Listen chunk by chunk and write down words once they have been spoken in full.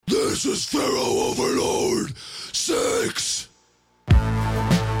This is Pharaoh Overlord 6.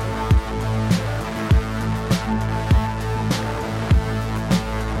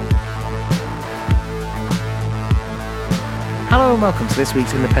 Hello and welcome to this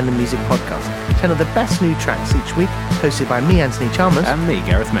week's Independent Music Podcast. 10 of the best new tracks each week, hosted by me, Anthony Chalmers. And me,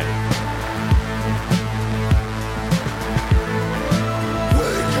 Gareth May.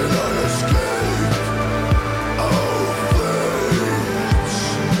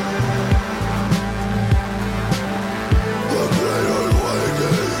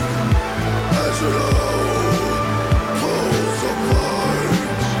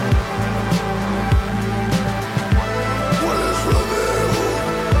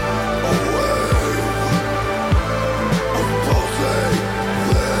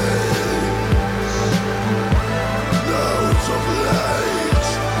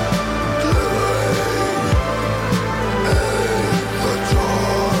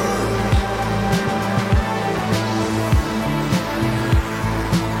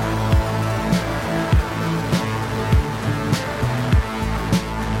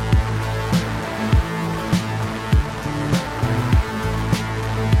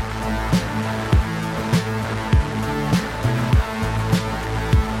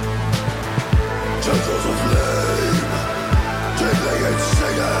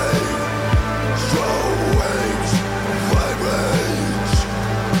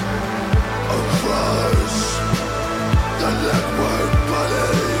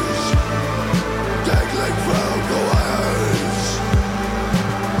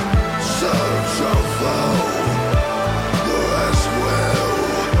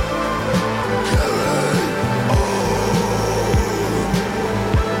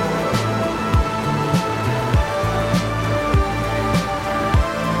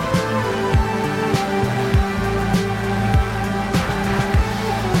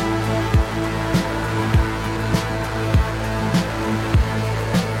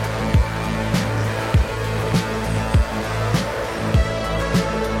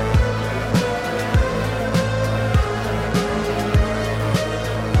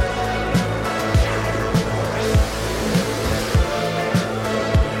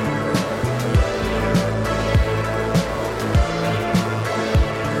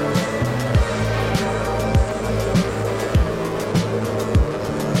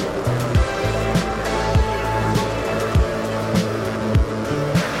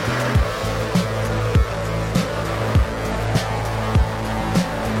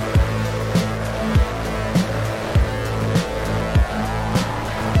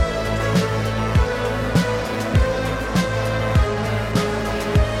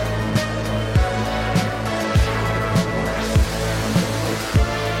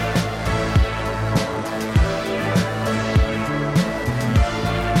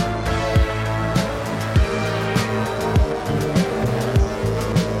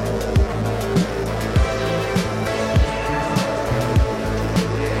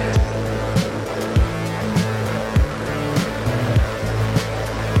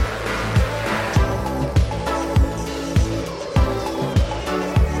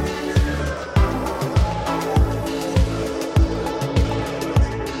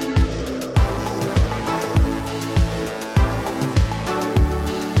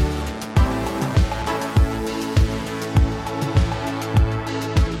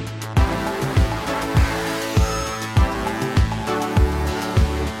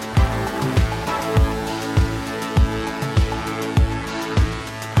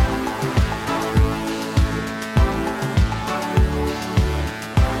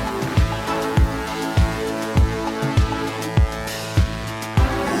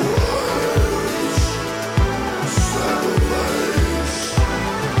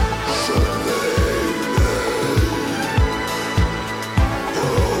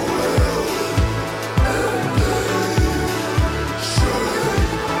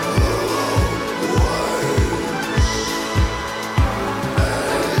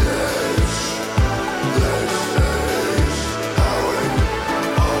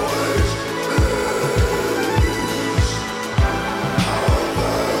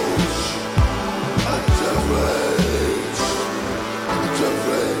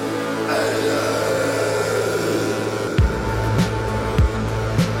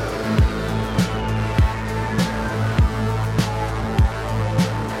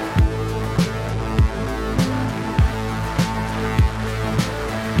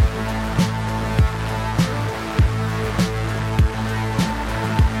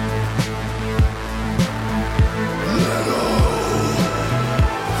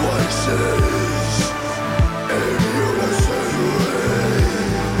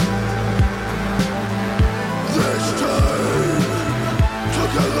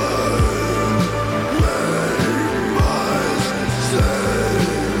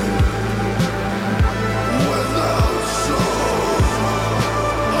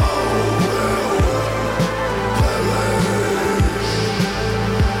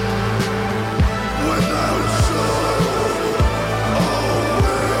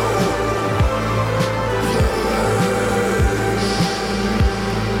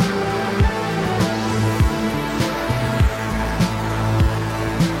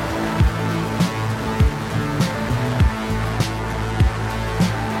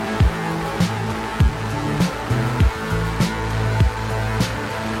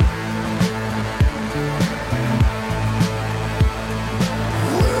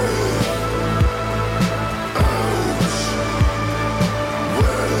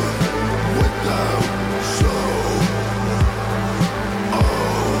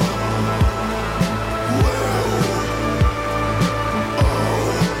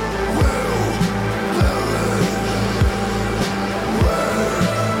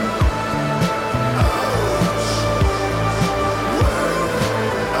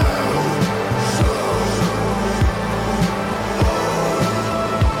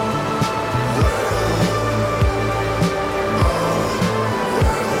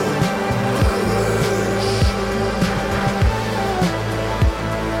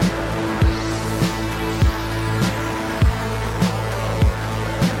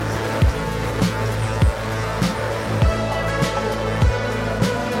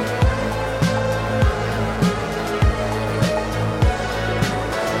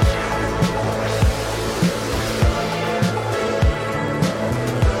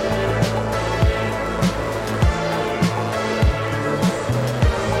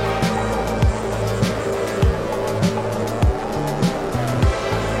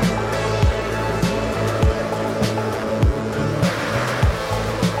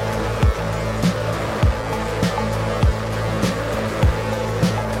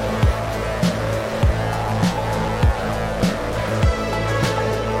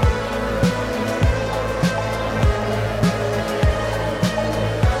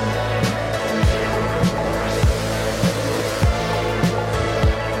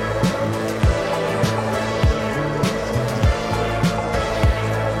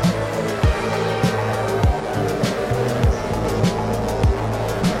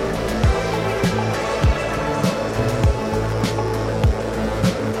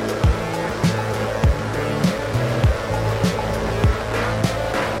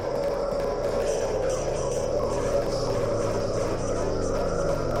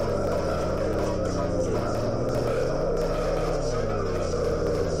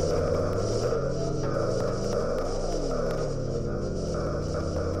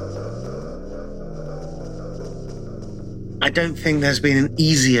 I don't think there's been an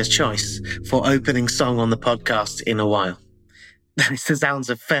easier choice for opening song on the podcast in a while. It's the sounds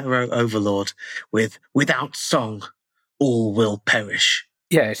of Pharaoh Overlord with Without Song, All Will Perish.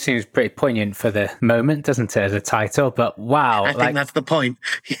 Yeah, it seems pretty poignant for the moment, doesn't it, as a title? But wow. I think that's the point.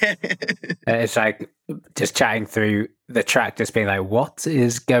 Yeah. It's like just chatting through the track, just being like, what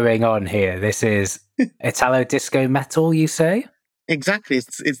is going on here? This is Italo disco metal, you say? Exactly.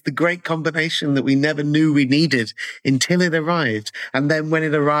 It's the great combination that we never knew we needed until it arrived. And then when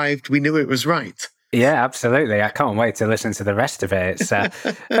it arrived, we knew it was right. Yeah, absolutely. I can't wait to listen to the rest of it. It's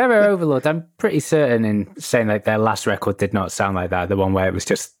Pharaoh Overlord. I'm pretty certain in saying like their last record did not sound like that. The one where it was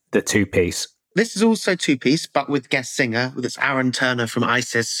just the two-piece. This is also two-piece, but with guest singer. With its Aaron Turner from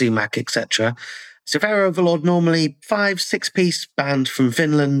Isis, Sumac, etc. So Pharaoh Overlord, normally 5-6-piece band from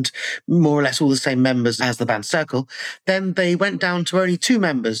Finland, more or less all the same members as the band Circle. Then they went down to only 2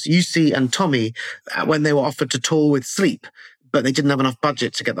 members, Jussi and Tommy, when they were offered to tour with Sleep. But they didn't have enough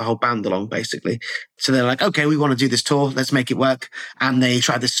budget to get the whole band along, basically. So they're like, okay, we want to do this tour. Let's make it work. And they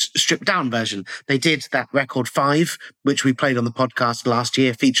tried this stripped down version. They did that record 5, which we played on the podcast last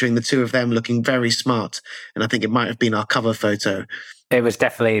year, featuring the 2 of them looking very smart. And I think it might have been our cover photo. It was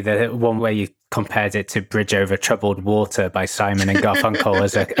definitely the one where you compared it to Bridge Over Troubled Water by Simon and Garfunkel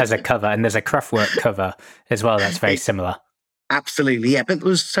as a cover. And there's a Kraftwerk cover as well that's very similar. Absolutely, yeah. But it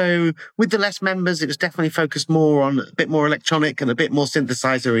was so, with the less members, it was definitely focused more on a bit more electronic and a bit more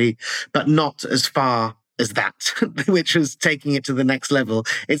synthesizer-y, but not as far as that, which was taking it to the next level.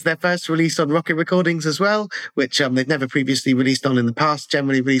 It's their first release on Rocket Recordings as well, which they've never previously released on in the past,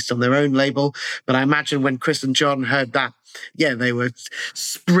 generally released on their own label. But I imagine when Chris and John heard that, yeah, they were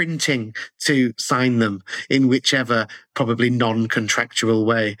sprinting to sign them in whichever probably non-contractual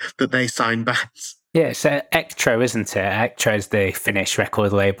way that they sign bands. Yeah, it's Ektro, isn't it? Ektro is the Finnish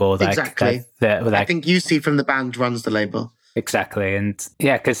record label. Exactly. I think Jussi from the band runs the label. Exactly. And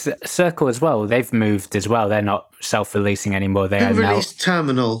yeah, because Circle as well, they've moved as well. They're not self-releasing anymore. They are released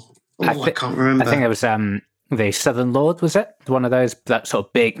Terminal. I can't remember. I think it was the Southern Lord, was it? One of those that sort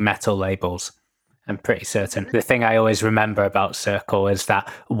of big metal labels. I'm pretty certain. The thing I always remember about Circle is that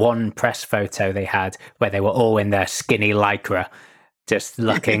one press photo they had where they were all in their skinny lycra, just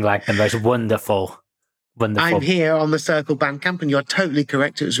looking like the most wonderful. I'm here on the Circle Bandcamp, and you're totally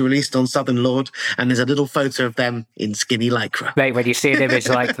correct. It was released on Southern Lord, and there's a little photo of them in skinny lycra. Mate, when you see an image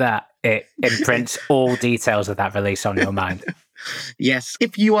like that, it imprints all details of that release on your mind. Yes.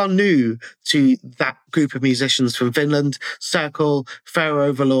 If you are new to that group of musicians from Finland, Circle, Pharaoh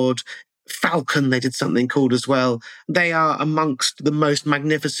Overlord, Falcon, they did something called as well. They are amongst the most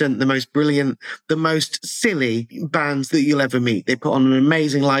magnificent, the most brilliant, the most silly bands that you'll ever meet. They put on an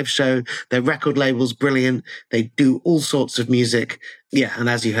amazing live show. Their record label's brilliant. They do all sorts of music. Yeah, and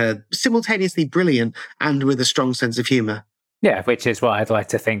as you heard, simultaneously brilliant and with a strong sense of humour. Yeah, which is what I'd like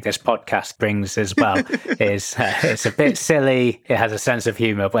to think this podcast brings as well. Is it's a bit silly. It has a sense of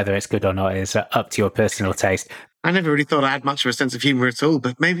humour. Whether it's good or not is up to your personal taste. I never really thought I had much of a sense of humour at all,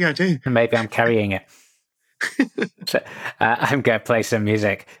 but maybe I do. Maybe I'm carrying it. So, I'm going to play some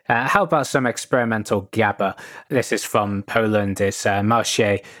music. How about some experimental gabba? This is from Poland. It's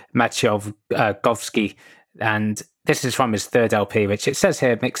Maciej Maciejowski, and this is from his 3rd LP, which it says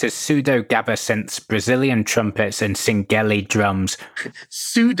here mixes pseudo-gabba synths, Brazilian trumpets, and Singeli drums.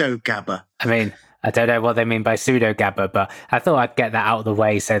 Pseudo-gabba? I mean, I don't know what they mean by pseudo-gabba, but I thought I'd get that out of the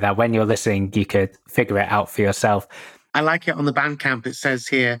way so that when you're listening, you could figure it out for yourself. I like it on the Bandcamp. It says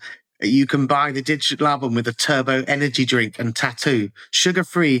here, you can buy the digital album with a turbo energy drink and tattoo,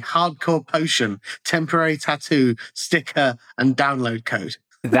 sugar-free hardcore potion, temporary tattoo, sticker, and download code.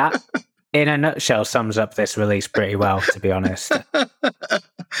 That, in a nutshell, sums up this release pretty well, to be honest. Are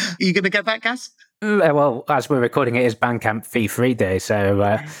you going to get that, Gaz? Well, as we're recording, it is Bandcamp fee-free day,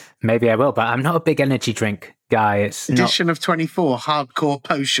 so maybe I will, but I'm not a big energy drink guy. It's Edition of 24, hardcore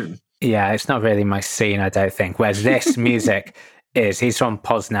potion. Yeah, it's not really my scene, I don't think. Whereas this music is, he's from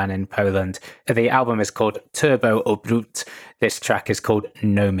Poznan in Poland. The album is called Turbo Obrut. This track is called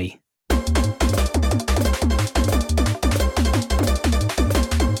Nomi.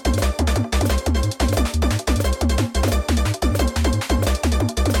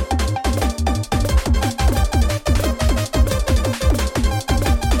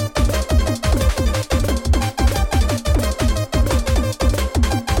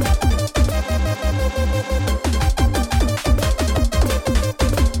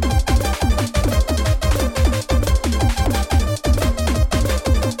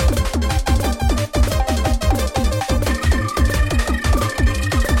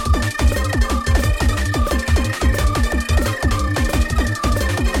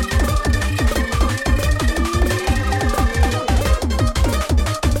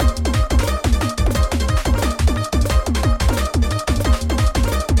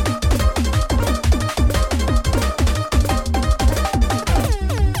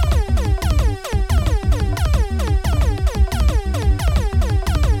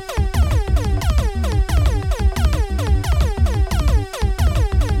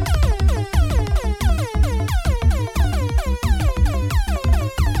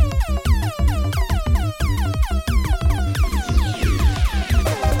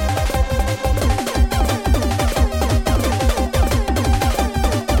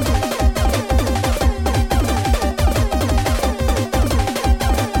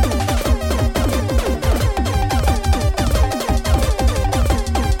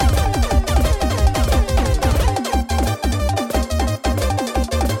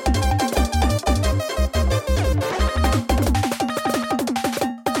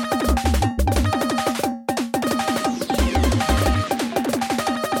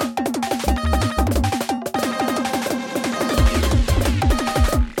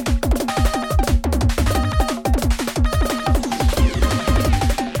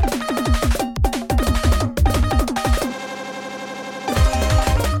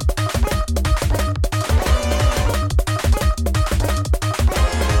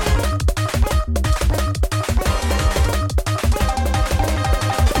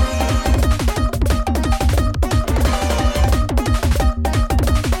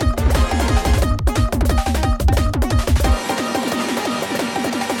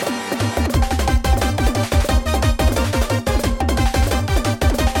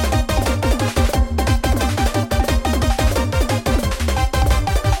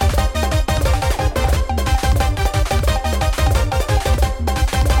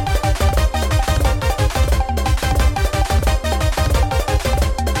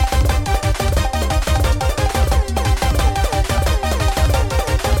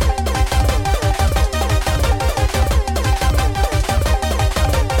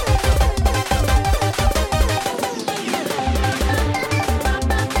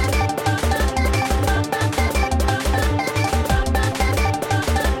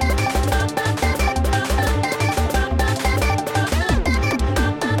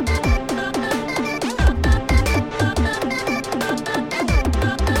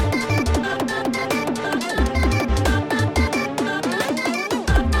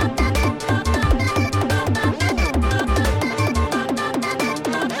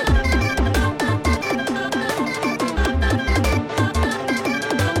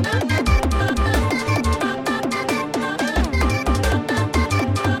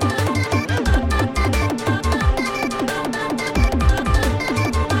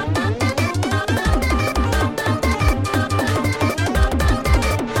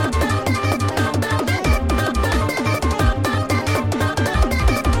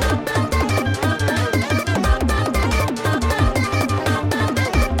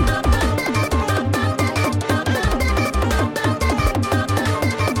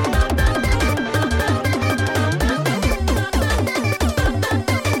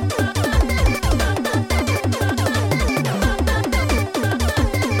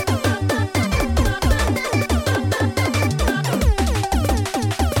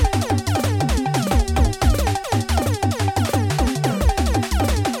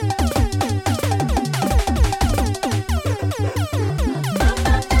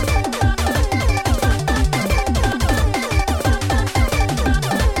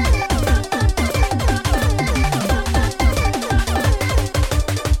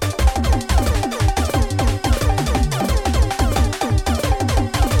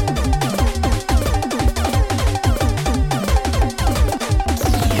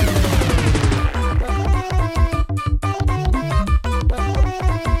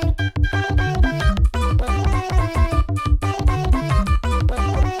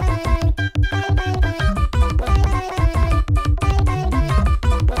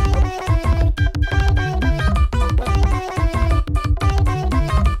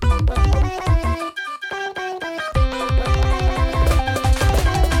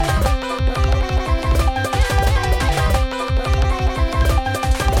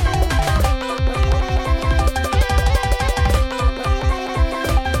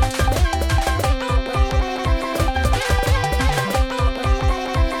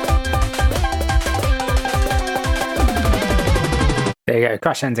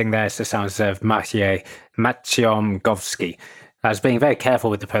 crash ending there is the sounds of Maciej Maciomgowski. I was being very careful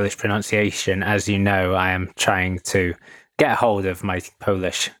with the Polish pronunciation. As you know, I am trying to get a hold of my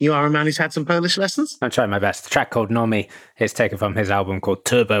Polish. You are a man who's had some Polish lessons? I'm trying my best. The track called Nomi is taken from his album called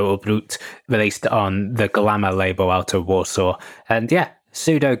Turbo Obrót, released on the Glamour label out of Warsaw. And yeah,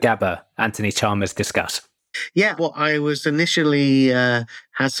 Pseudo Gabber, Anthony Chalmers, discuss. Yeah, well, I was initially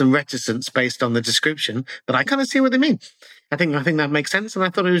had some reticence based on the description, but I kind of see what they mean. I think that makes sense, and I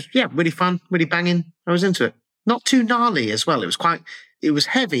thought it was really fun, really banging. I was into it. Not too gnarly as well. It was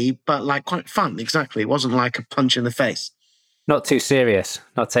heavy, but like quite fun. Exactly, it wasn't like a punch in the face. Not too serious,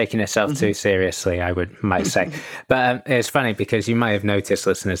 not taking itself too seriously, I might say. But it's funny because you might have noticed,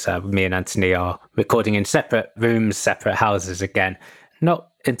 listeners, me and Anthony are recording in separate rooms, separate houses again. Not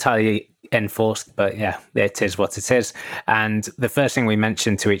entirely enforced, but yeah, it is what it is. And the first thing we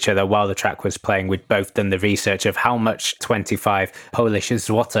mentioned to each other while the track was playing, we'd both done the research of how much 25 Polish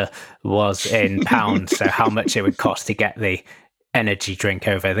złoty was in pounds, so how much it would cost to get the energy drink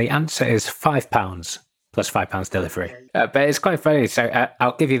over. The answer is £5 plus £5 delivery. But it's quite funny. So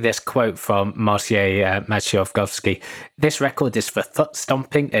I'll give you this quote from Maciej Maciomgowski. This record is for foot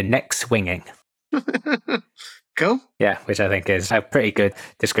stomping and neck swinging. Cool. Yeah, which I think is a pretty good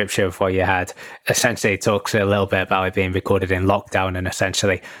description of what you had. Essentially, it talks a little bit about it being recorded in lockdown, and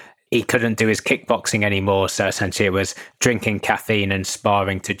essentially he couldn't do his kickboxing anymore. So essentially it was drinking caffeine and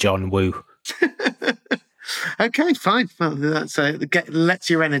sparring to John Woo. Okay, fine. Well, that's lets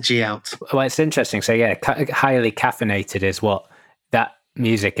your energy out. Well, it's interesting. So yeah, highly caffeinated is what that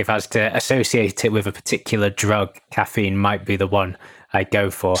music, if I was to associate it with a particular drug, caffeine might be the one I'd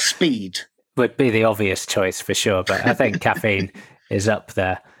go for. Speed would be the obvious choice for sure, but I think caffeine is up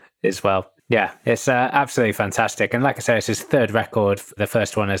there as well. Yeah, it's absolutely fantastic. And like I said, it's his third record. The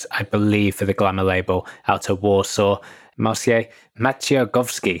first one is, I believe, for the Glamour label out of Warsaw. Maciej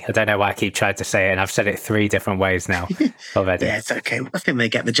Maciomgowski. I don't know why I keep trying to say it, and I've said it 3 different ways now already. Yeah, it's okay. I think they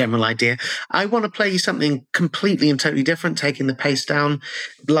get the general idea. I want to play you something completely and totally different, taking the pace down.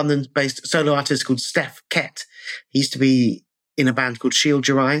 London-based solo artist called Steph Kett. He used to be in a band called Shield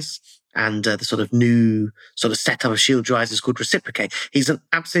Your Eyes. And the sort of new sort of setup of Shield Your Eyes is called Reciprocate. He's an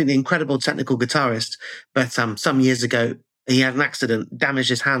absolutely incredible technical guitarist, but some years ago, he had an accident, damaged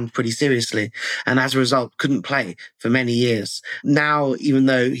his hand pretty seriously, and as a result, couldn't play for many years. Now, even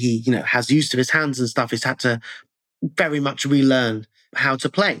though he, has use of his hands and stuff, he's had to very much relearn how to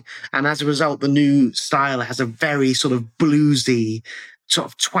play. And as a result, the new style has a very sort of bluesy, sort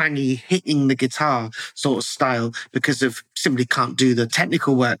of twangy, hitting the guitar sort of style, because of simply can't do the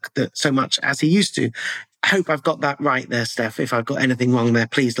technical work that so much as he used to. I hope I've got that right there, Steph. If I've got anything wrong there,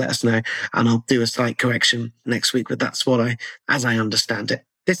 please let us know, and I'll do a slight correction next week. But that's as I understand it.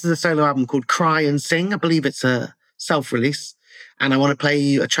 This is a solo album called Cry and Sing. I believe it's a self-release. And I want to play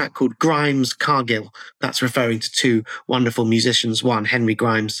you a track called Grimes Cargill. That's referring to 2 wonderful musicians. One, Henry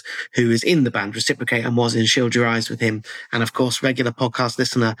Grimes, who is in the band Reciprocate and was in Shield Your Eyes with him. And of course, regular podcast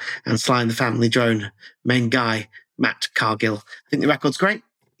listener and Sly and the Family Drone main guy, Matt Cargill. I think the record's great.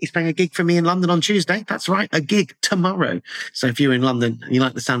 He's playing a gig for me in London on Tuesday. That's right, a gig tomorrow. So if you're in London and you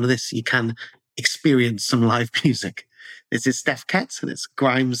like the sound of this, you can experience some live music. This is Steph Kett and it's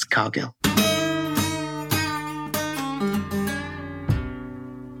Grimes Cargill.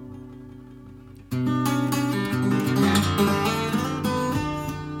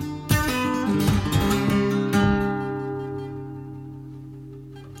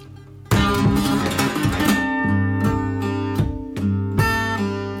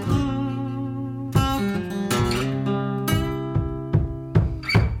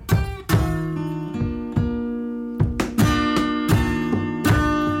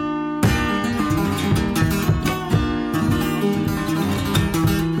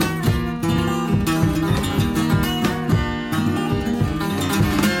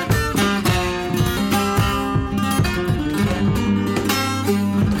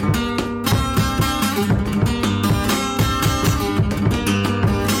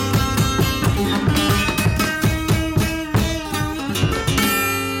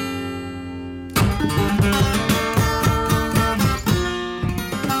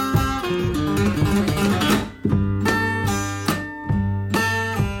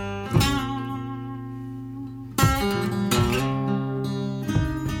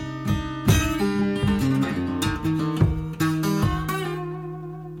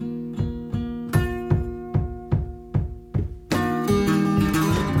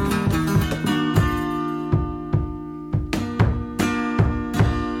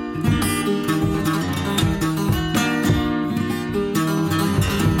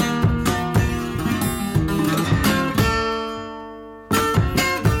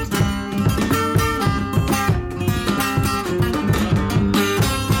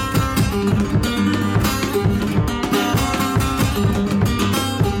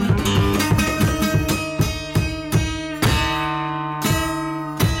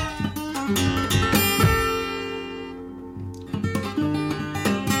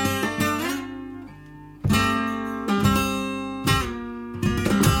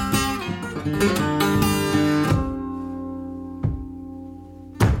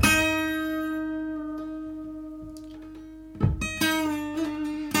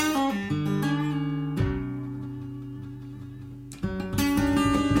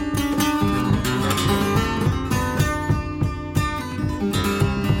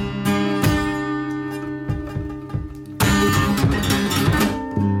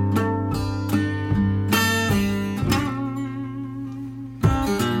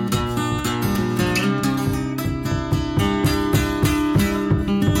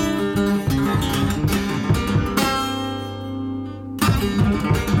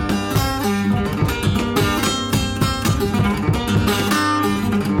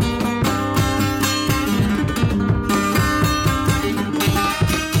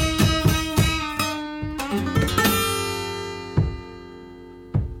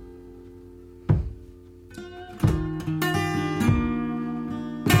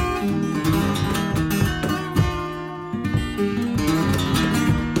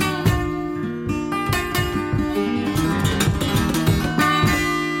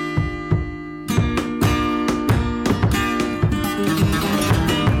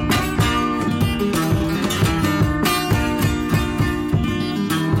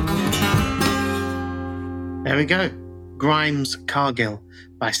 There we go. Grimes Cargill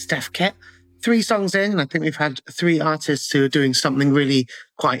by Steph Kett. 3 songs in, and I think we've had 3 artists who are doing something really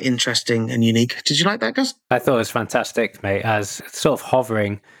quite interesting and unique. Did you like that, Gus? I thought it was fantastic, mate. As sort of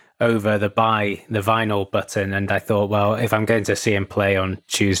hovering over the buy the vinyl button, and I thought, well, if I'm going to see him play on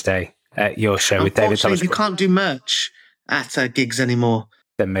Tuesday at your show with David Thomas, you can't do merch at gigs anymore.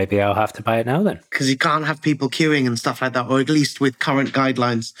 Then maybe I'll have to buy it now then. Because you can't have people queuing and stuff like that, or at least with current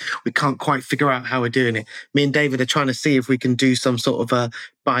guidelines, we can't quite figure out how we're doing it. Me and David are trying to see if we can do some sort of a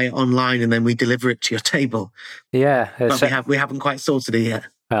buy it online and then we deliver it to your table. Yeah. But we haven't quite sorted it yet.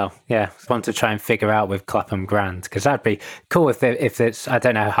 Well, yeah, I want to try and figure out with Clapham Grand, because that'd be cool if it's, I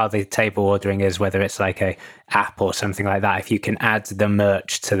don't know how the table ordering is, whether it's like a app or something like that, if you can add the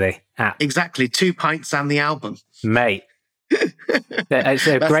merch to the app. Exactly, 2 pints and the album. Mate. It's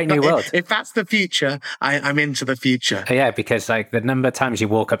a great new world. If that's the future, I'm into the future. Yeah, because like the number of times you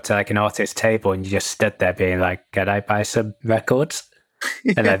walk up to like an artist's table and you just stood there being like, can I buy some records?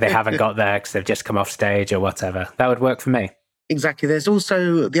 And like, they haven't got there because they've just come off stage or whatever. That would work for me. Exactly. There's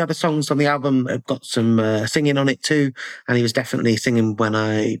also the other songs on the album have got some singing on it too. And he was definitely singing when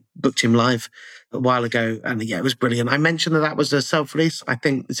I booked him live a while ago. And yeah, it was brilliant. I mentioned that was a self-release. I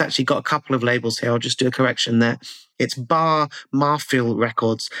think it's actually got a couple of labels here. I'll just do a correction there. It's Bar Marfield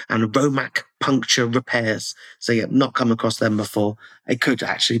Records and Romac Puncture Repairs. So yeah, not come across them before. It could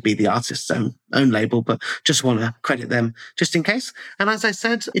actually be the artist's own label, but just want to credit them just in case. And as I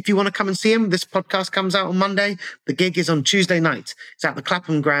said, if you want to come and see him, this podcast comes out on Monday. The gig is on Tuesday night. It's at the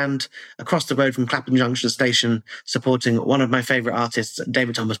Clapham Grand, across the road from Clapham Junction Station, supporting one of my favourite artists,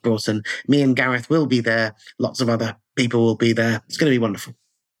 David Thomas Broughton. Me and Gareth will be there. Lots of other people will be there. It's going to be wonderful.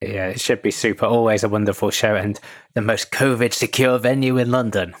 Yeah, it should be super. Always a wonderful show and the most COVID-secure venue in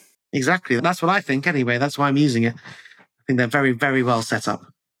London. Exactly. That's what I think anyway. That's why I'm using it. I think they're very, very well set up.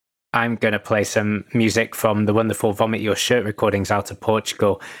 I'm going to play some music from the wonderful Vomit Your Shirt recordings out of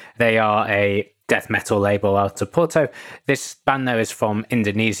Portugal. They are a death metal label out of Porto. This band, though, is from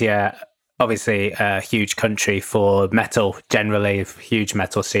Indonesia. Obviously, a huge country for metal, generally, huge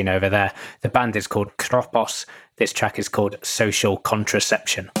metal scene over there. The band is called Kropos. This track is called Social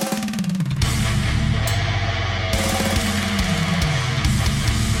Contraception.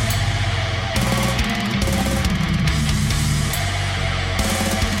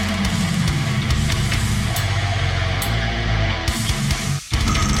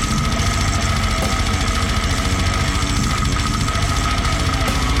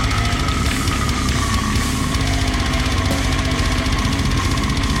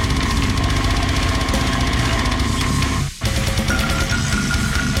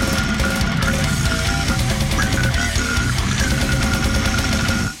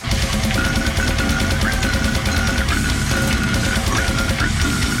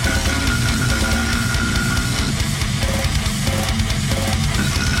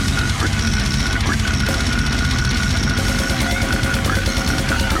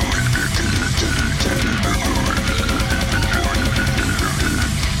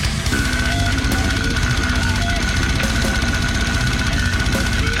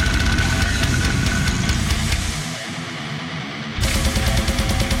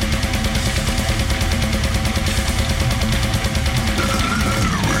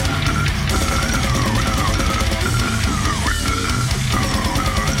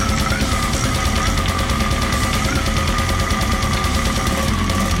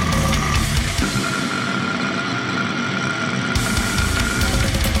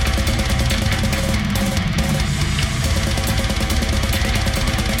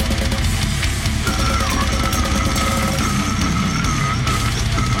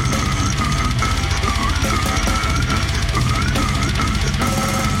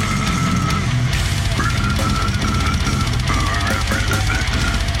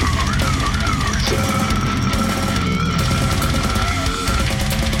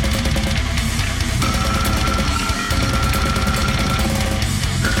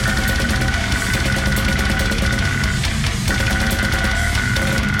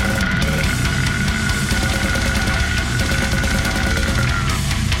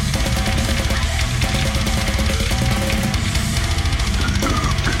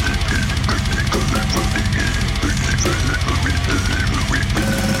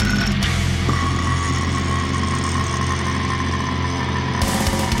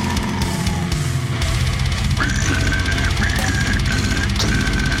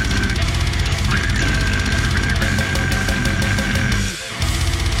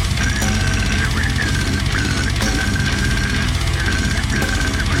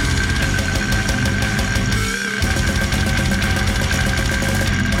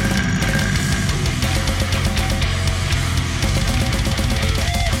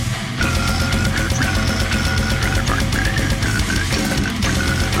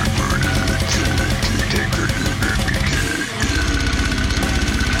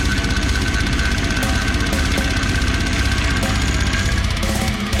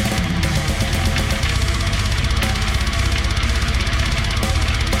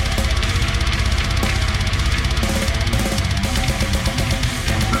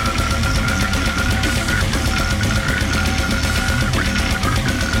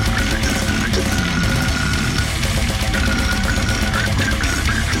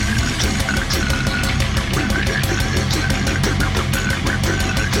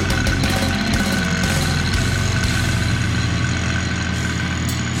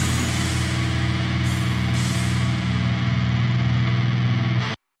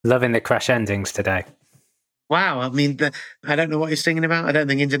 Loving the crash endings today. Wow, I mean, I don't know what you're singing about. I don't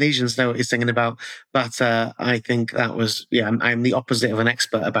think Indonesians know what you're singing about, but I think that was, I'm the opposite of an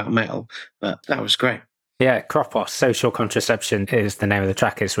expert about metal, but that was great. Yeah, Kropos, Social Contraception is the name of the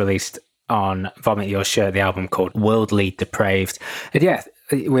track. It's released on Vomit Your Shirt, the album called Worldly Depraved. And yeah,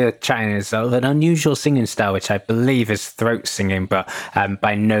 we're chatting is an unusual singing style, which I believe is throat singing, but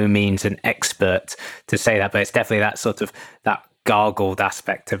by no means an expert to say that, but it's definitely that sort of, that gargled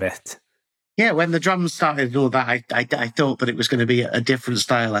aspect of it. Yeah, when the drums started and all that, I thought that it was going to be a different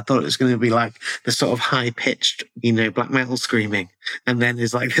style. I thought it was going to be like the sort of high-pitched, black metal screaming. And then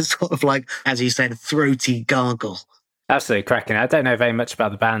there's like this sort of like, as you said, throaty gargle. Absolutely cracking. I don't know very much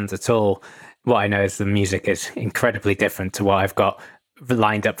about the band at all. What I know is the music is incredibly different to what I've got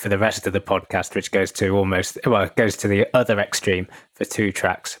lined up for the rest of the podcast, which goes to goes to the other extreme for 2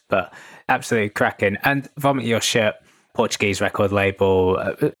 tracks, but absolutely cracking. And Vomit Your Shirt, Portuguese record label.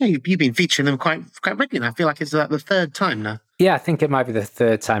 You've been featuring them quite regularly. I feel like it's like the 3rd time now. Yeah, I think it might be the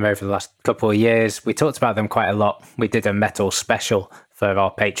 3rd time over the last couple of years. We talked about them quite a lot. We did a metal special for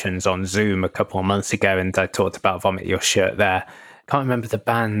our patrons on Zoom a couple of months ago, and I talked about Vomit Your Shirt there. Can't remember the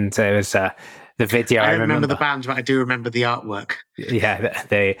band. It was the video. I don't remember the band, but I do remember the artwork. Yeah,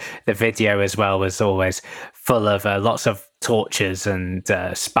 the video as well was always full of lots of torches and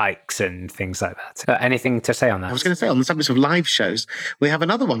spikes and things like that. Anything to say on that? I was going to say, on the subject of live shows, we have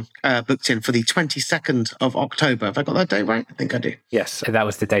another one booked in for the 22nd of October. Have I got that date right? I think I do. Yes, that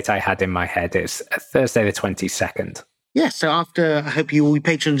was the date I had in my head. It's Thursday the 22nd. Yeah, so after, I hope you all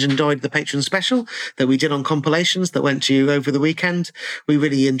patrons enjoyed the patron special that we did on compilations that went to you over the weekend. We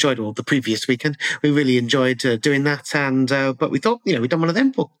really enjoyed, the previous weekend. We really enjoyed doing that. And but we thought, we'd done one of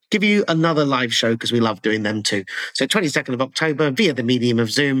them. We'll give you another live show because we love doing them too. So 22nd of October, via the medium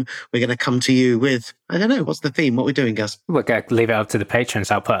of Zoom, we're going to come to you with, I don't know, what's the theme? What are we doing, Gus? We're going to leave it up to the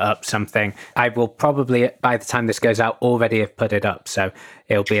patrons. I'll put up something. I will probably, by the time this goes out, already have put it up. So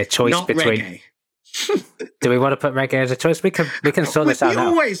it'll be a choice Not between... reggae. Do we want to put reggae as a choice? We can sort this out now. We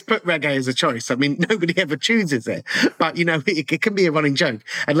always put reggae as a choice. I mean, nobody ever chooses it. But, it can be a running joke.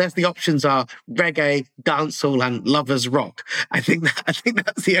 Unless the options are reggae, dancehall and lovers rock. I think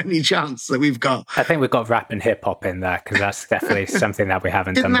that's the only chance that we've got. I think we've got rap and hip-hop in there because that's definitely something that we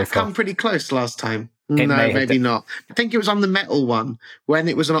haven't done before. Didn't that come pretty close last time? No, maybe not. I think it was on the metal one. When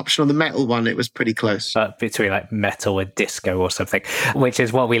it was an option on the metal one, it was pretty close. Between like metal and disco or something, which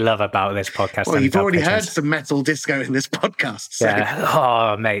is what we love about this podcast. Well, you've already heard some metal disco in this podcast. So. Yeah.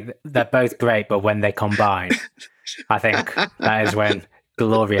 Oh, mate, they're both great, but when they combine, I think that is when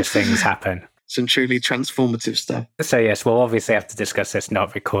glorious things happen. Some truly transformative stuff. So yes, we'll obviously have to discuss this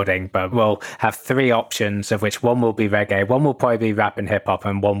not recording, but we'll have 3 options, of which one will be reggae, one will probably be rap and hip hop,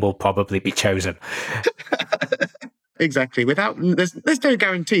 and one will probably be chosen. Exactly. There's no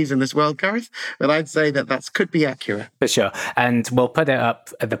guarantees in this world, Gareth, but I'd say that could be accurate. For sure. And we'll put it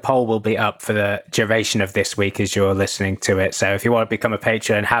up. The poll will be up for the duration of this week as you're listening to it. So if you want to become a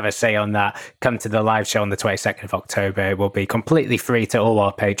patron and have a say on that, come to the live show on the 22nd of October. It will be completely free to all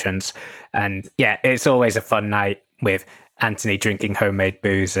our patrons. And yeah, it's always a fun night with Anthony drinking homemade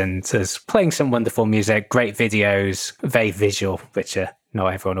booze and us playing some wonderful music, great videos, very visual, which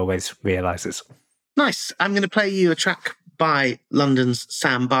not everyone always realizes. Nice. I'm going to play you a track by London's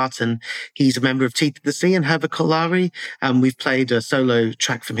Sam Barton. He's a member of Teeth of the Sea and Herva Kolari. We've played a solo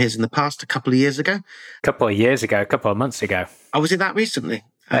track from his in the past, a couple of months ago. Oh, was it that recently?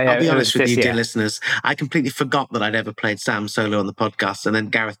 I'll be honest with you, dear listeners. I completely forgot that I'd ever played Sam solo on the podcast, and then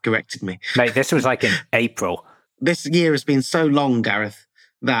Gareth corrected me. Mate, this was like in April. This year has been so long, Gareth,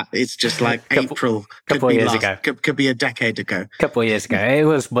 that it's just like April. Couple of years ago. Could be a decade ago. Couple of years ago. It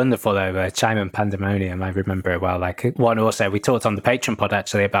was wonderful, though. Chime and Pandemonium, I remember it well. Like one also, we talked on the Patreon pod,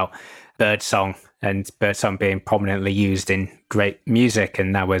 actually, about Birdsong and Birdsong being prominently used in great music,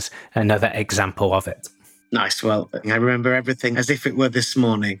 and that was another example of it. Nice. Well, I remember everything as if it were this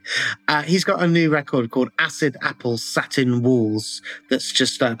morning. He's got a new record called Acid Apple Satin Walls that's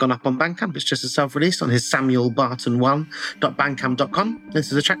just gone up on Bandcamp. It's just a self-release on his samuelbarton1.bandcamp.com.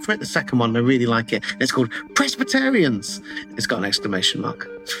 This is a track from it. The second one, I really like it. It's called Presbyterians. It's got an exclamation mark.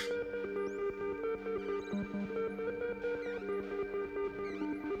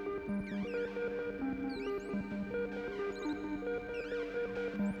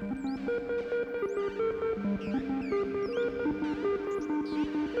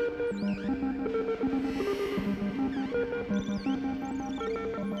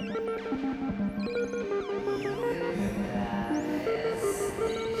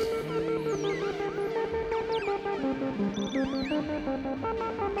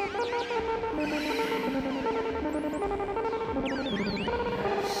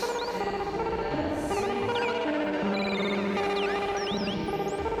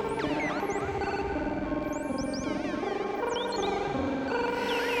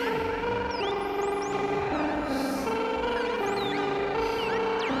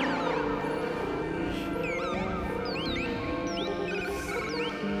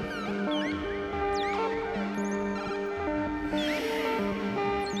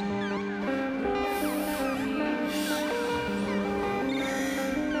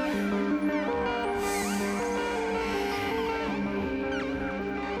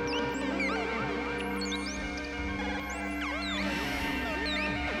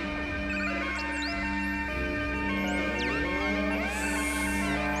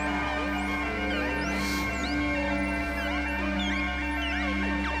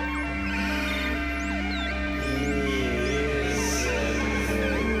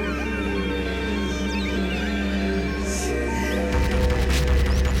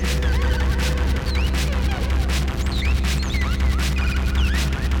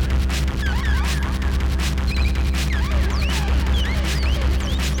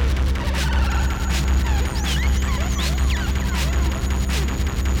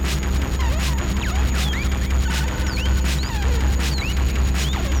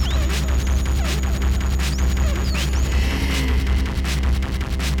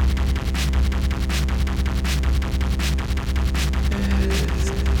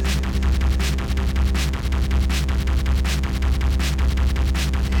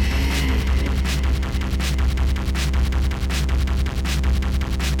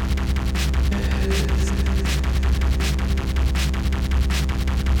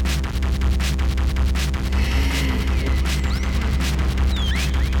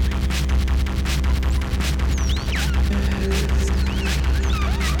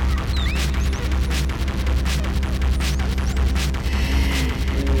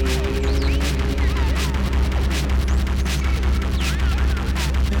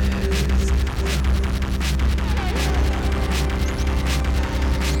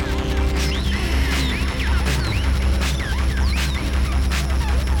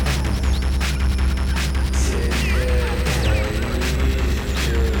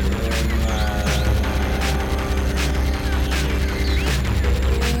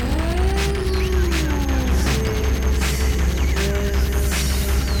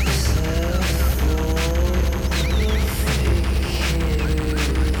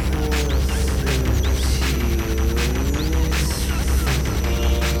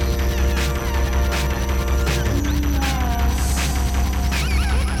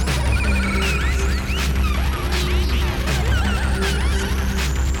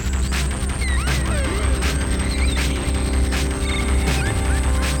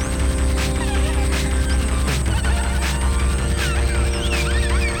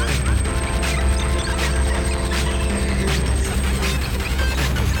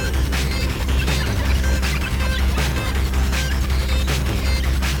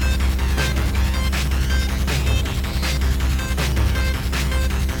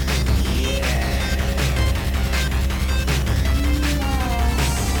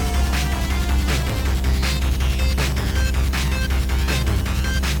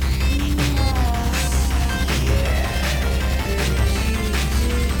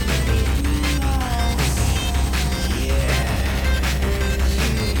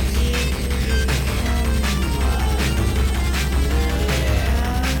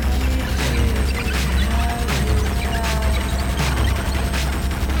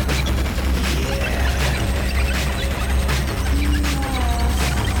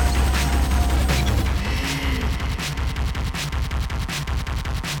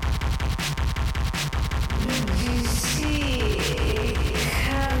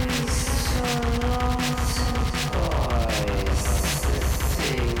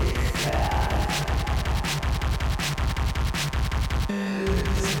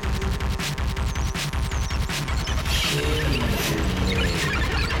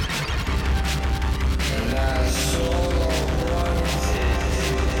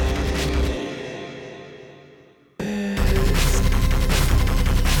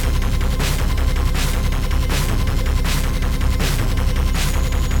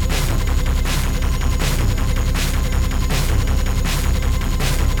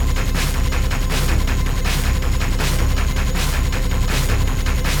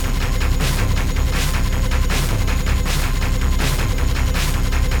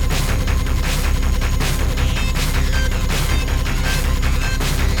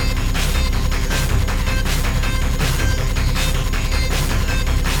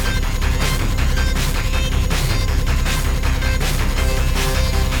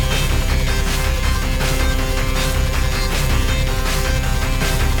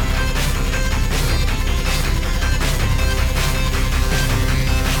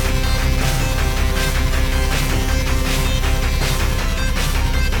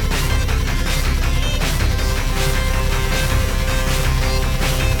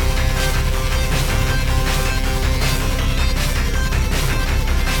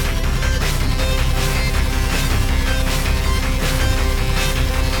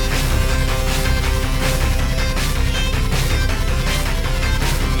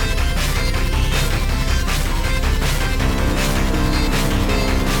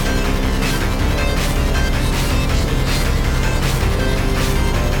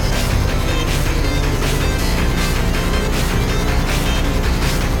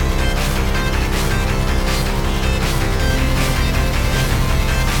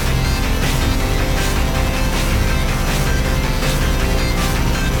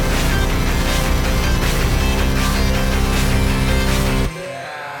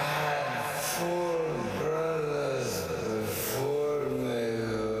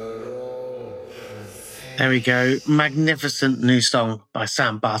 There we go. Magnificent new song by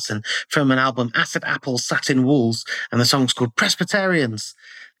Sam Barton from an album, Acid Apple Satin Walls, and the song's called Presbyterians.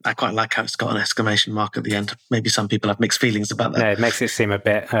 I quite like how it's got an exclamation mark at the end. Maybe some people have mixed feelings about that. No, it makes it seem a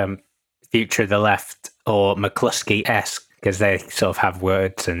bit Future of the Left or McCluskey-esque, because they sort of have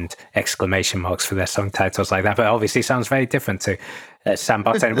words and exclamation marks for their song titles like that, but obviously sounds very different to Sam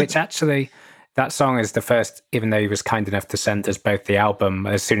Barton, which actually... That song is the first, even though he was kind enough to send us both the album,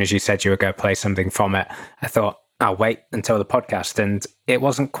 as soon as you said you were going to play something from it, I thought, I'll wait until the podcast. And it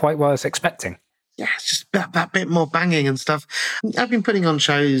wasn't quite what I was expecting. Yeah, it's just that bit more banging and stuff. I've been putting on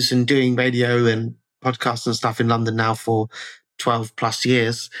shows and doing radio and podcasts and stuff in London now for 12 plus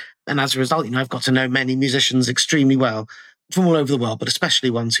years. And as a result, I've got to know many musicians extremely well from all over the world, but especially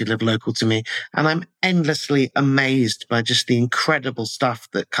ones who live local to me. And I'm endlessly amazed by just the incredible stuff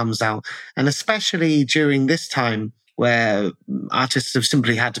that comes out. And especially during this time where artists have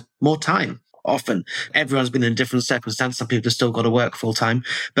simply had more time. Often everyone's been in a different circumstance. Some people have still got to work full time,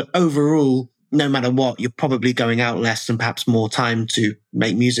 but overall, no matter what, you're probably going out less and perhaps more time to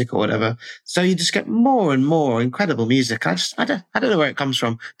make music or whatever. So you just get more and more incredible music. I don't know where it comes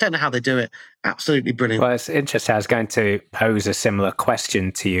from. Don't know how they do it. Absolutely brilliant. Well, it's interesting. I was going to pose a similar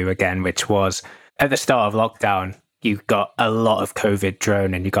question to you again, which was at the start of lockdown, you got a lot of COVID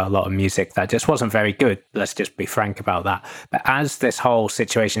drone and you got a lot of music that just wasn't very good. Let's just be frank about that. But as this whole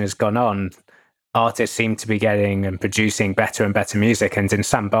situation has gone on, artists seem to be getting and producing better and better music. And in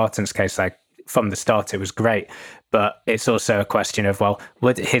Sam Barton's case, like, from the start, it was great. But it's also a question of, well,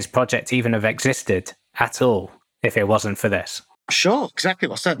 would his project even have existed at all if it wasn't for this? Sure, exactly.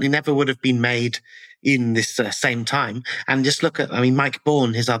 Well, certainly never would have been made in this same time. And just look at, Mike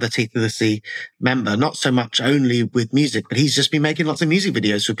Bourne, his other Teeth of the Sea member, not so much only with music, but he's just been making lots of music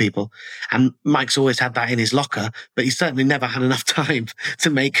videos for people. And Mike's always had that in his locker, but he's certainly never had enough time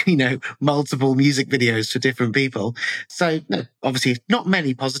to make, multiple music videos for different people. So, no, obviously not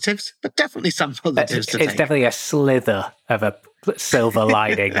many positives, but definitely some positives to take. It's definitely a slither of a silver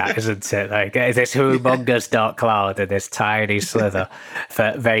lining, that, isn't it? Like this humongous dark cloud and this tiny slither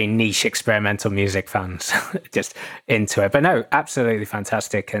for very niche experimental music fans just into it. But no, absolutely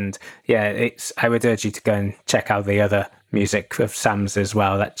fantastic. And yeah, I would urge you to go and check out the other music of Sam's as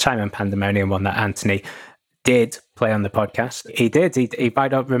well. That Chime and Pandemonium one that Anthony did play on the podcast. He did. He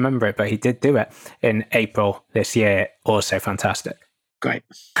might not remember it, but he did do it in April this year. Also fantastic. Great.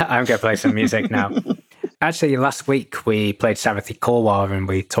 I'm going to play some music now. Actually, last week we played Sarathi Korwar and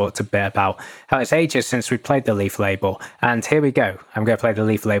we talked a bit about how it's ages since we played the Leaf label. And here we go. I'm going to play the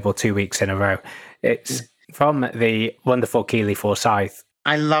Leaf label 2 weeks in a row. It's from the wonderful Keely Forsyth.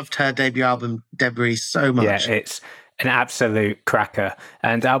 I loved her debut album, Debris, so much. Yeah, it's an absolute cracker.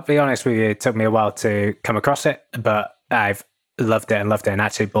 And I'll be honest with you, it took me a while to come across it, but I've loved it and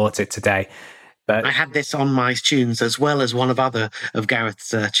actually bought it today. But I had this on my tunes as well as one of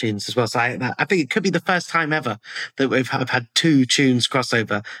Gareth's tunes as well. So I think it could be the first time ever that we've had two tunes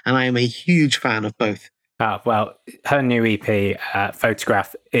crossover, and I am a huge fan of both. Oh, well, her new EP,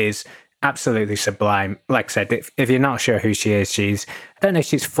 Photograph, is absolutely sublime. Like I said, if you're not sure who she is, I don't know if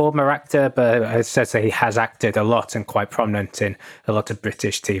she's a former actor, but it says that he has acted a lot and quite prominent in a lot of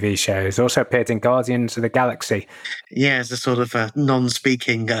British TV shows. Also appeared in Guardians of the Galaxy. Yeah, as a sort of a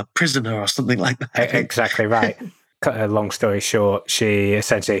non-speaking prisoner or something like that. Exactly right. Cut a long story short, she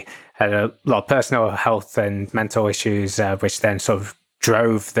essentially had a lot of personal health and mental issues, which then sort of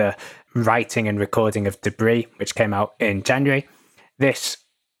drove the writing and recording of Debris, which came out in January. This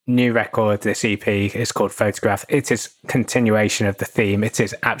new record, this EP, is called Photograph. It is continuation of the theme. It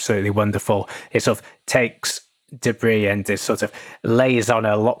is absolutely wonderful. It sort of takes Debris and it sort of lays on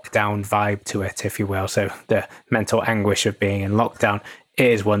a lockdown vibe to it, if you will. So the mental anguish of being in lockdown. It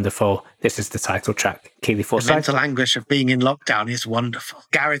is wonderful. This is the title track, Keely Forsyth. The mental anguish of being in lockdown is wonderful.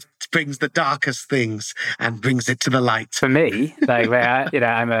 Gareth brings the darkest things and brings it to the light. For me,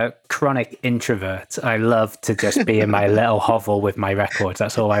 I'm a chronic introvert. I love to just be in my little hovel with my records.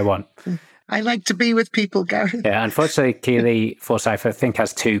 That's all I want. I like to be with people, Gareth. Yeah, unfortunately, Keely Forsyth, I think,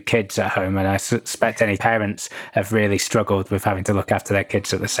 has 2 kids at home, and I suspect any parents have really struggled with having to look after their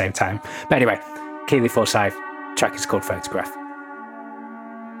kids at the same time. But anyway, Keely Forsyth, track is called Photograph.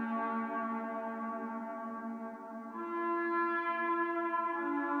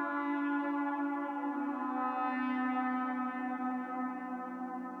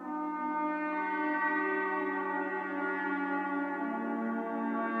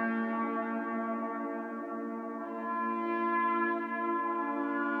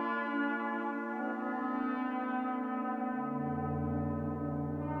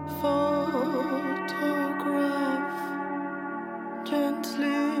 Photograph, gently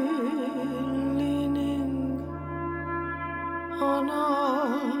leaning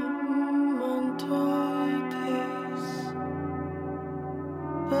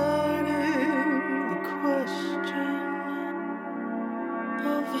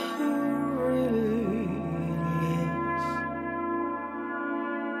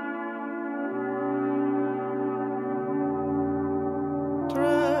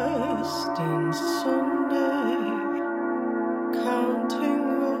distant Sunday, counting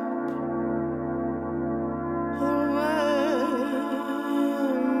up the memories,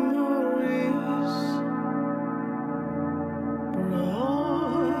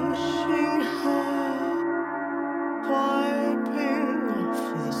 brushing hair, wiping off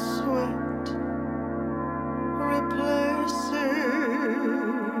the sweat, replacing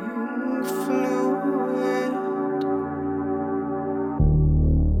fluid.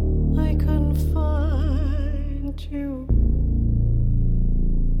 I couldn't find you.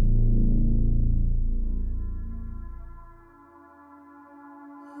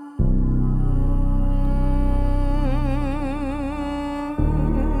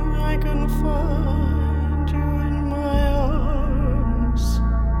 I couldn't find you in my arms.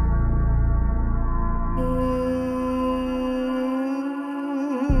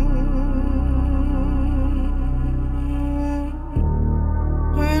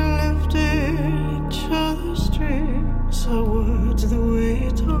 We lived in each other's dreams. Our words, the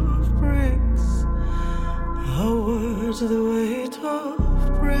weight of bricks. Our words, the weight of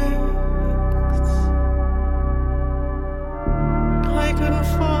bricks. I couldn't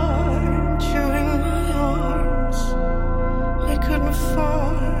find you in my arms. I couldn't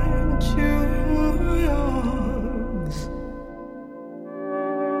find you in my arms.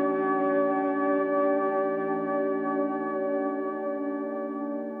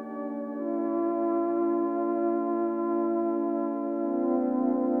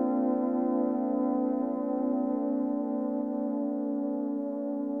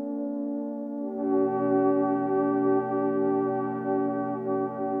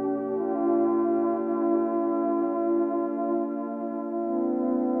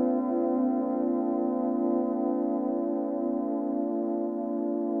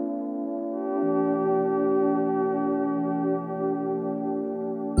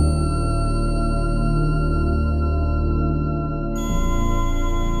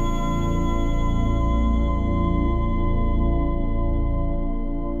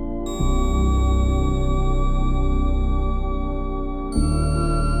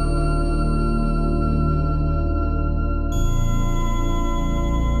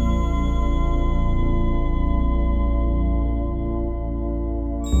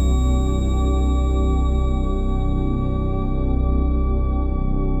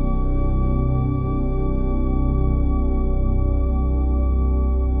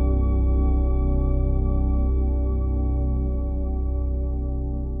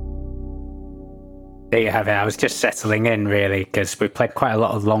 There you have it. I was just settling in, really, because we played quite a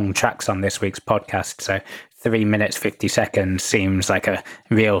lot of long tracks on this week's podcast. So 3 minutes, 50 seconds seems like a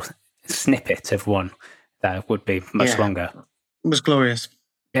real snippet of one that would be much longer. It was glorious.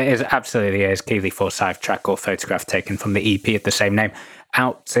 It is, absolutely is. Keeley Forsyth track or photograph taken from the EP of the same name.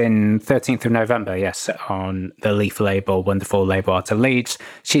 Out in 13th of November, yes, on the Leaf label, wonderful label out of Leeds.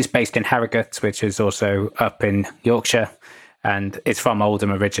 She's based in Harrogate, which is also up in Yorkshire, and it's from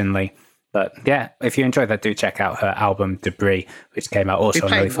Oldham originally. But yeah, if you enjoy that, do check out her album Debris, which came out also We on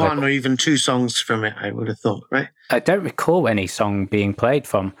the played Leaf one label. or even two songs from it, I would have thought, right? I don't recall any song being played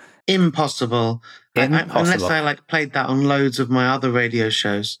from. Impossible. Unless I played that on loads of my other radio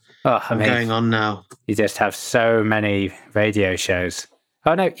shows. Oh, I mean, going on now. You just have so many radio shows.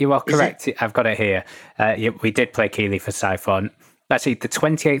 Oh no, you are correct. I've got it here. We did play Keeley Forsyth on actually the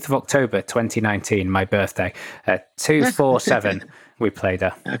 28th of October 2019, my birthday. 247 we played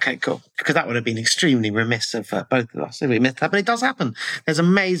her. Okay, cool. Because that would have been extremely remiss of both of us if we missed that. But it does happen. There's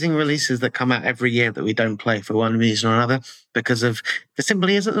amazing releases that come out every year that we don't play for one reason or another because there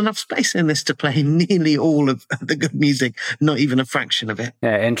simply isn't enough space in this to play nearly all of the good music, not even a fraction of it.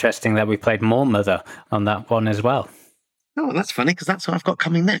 Yeah, interesting that we played more Mother on that one as well. Oh, that's funny because that's what I've got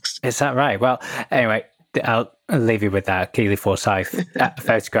coming next. Is that right? Well, anyway, I'll leave you with that. Keeley Forsyth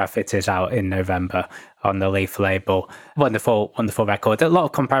photograph. It is out in November on the Leaf label. Wonderful, wonderful record. A lot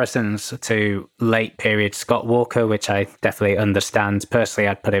of comparisons to late period Scott Walker, which I definitely understand. Personally,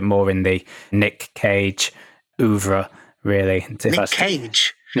 I'd put it more in the Nick Cage oeuvre, really. Nick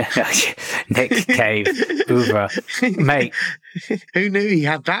Cage? Nick Cave oeuvre. Mate. Who knew he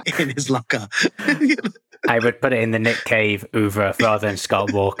had that in his locker? I would put it in the Nick Cave oeuvre rather than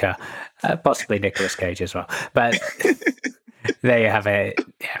Scott Walker. Possibly Nicolas Cage as well. But there you have it.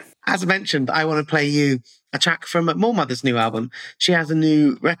 Yeah. As mentioned, I want to play you a track from More Mother's new album. She has a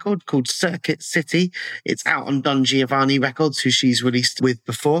new record called Circuit City. It's out on Don Giovanni Records, who she's released with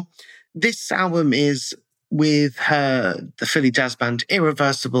before. This album is with the Philly jazz band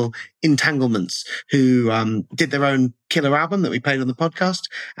Irreversible Entanglements, who did their own killer album that we played on the podcast,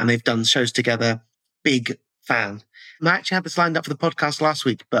 and they've done shows together, big fan. I actually had this lined up for the podcast last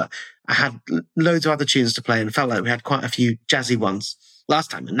week, but I had loads of other tunes to play and felt like we had quite a few jazzy ones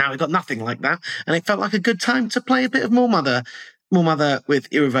last time. And now we got nothing like that. And it felt like a good time to play a bit of More Mother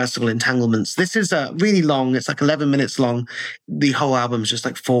with Irreversible Entanglements. This is really long. It's like 11 minutes long. The whole album is just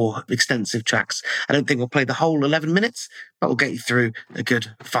like 4 extensive tracks. I don't think we'll play the whole 11 minutes, but we'll get you through a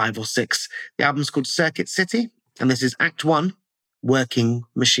good 5 or 6. The album's called Circuit City, and this is Act 1, Working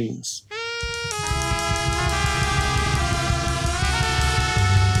Machines.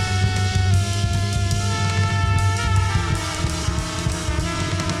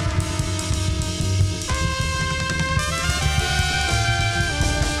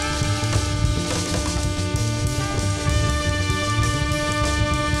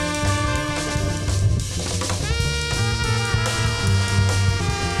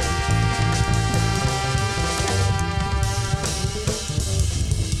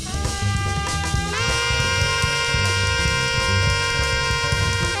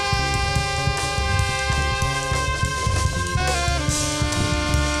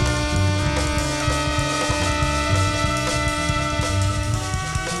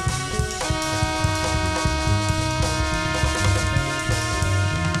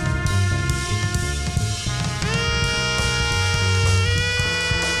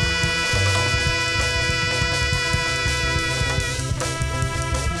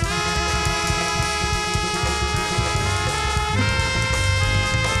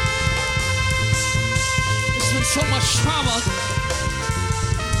 So much trauma.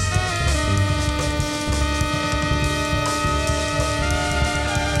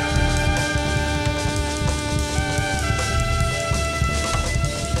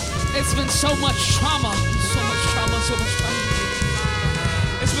 It's been so much trauma, so much trauma, so much trauma.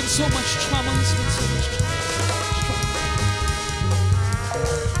 It's been so much trauma, it's been so much trauma.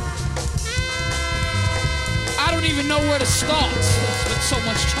 I don't even know where to start. It's been so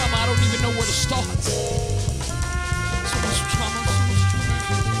much trauma, I don't even know where to start.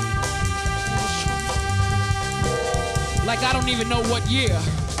 Like I don't even know what year.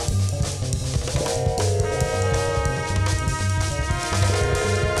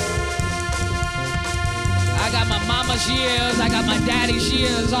 I got my mama's years, I got my daddy's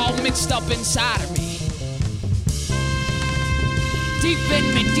years all mixed up inside of me. Deep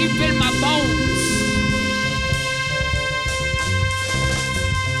in me, deep in my bones.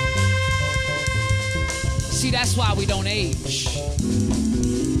 See, that's why we don't age.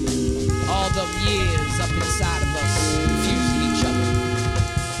 All them years up inside of us confusing each other.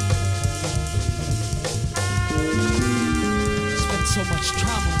 It's been so much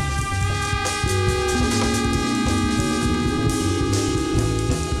trauma.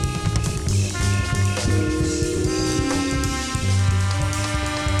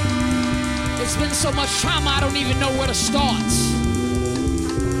 It's been so much trauma, I don't even know where to start.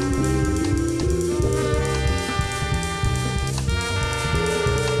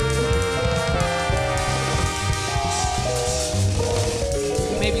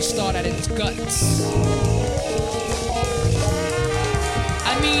 Maybe start at its guts.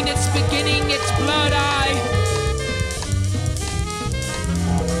 I mean, its beginning, its blood eye.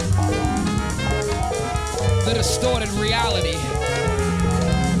 The distorted reality.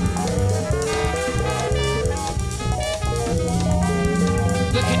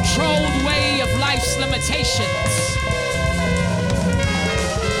 The controlled way of life's limitations.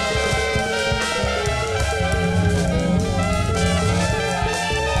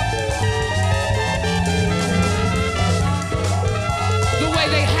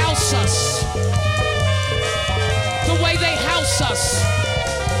 Us. The way they house us.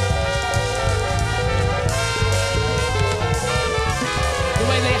 The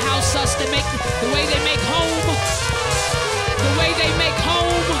way they house us, the way they make home. The way they make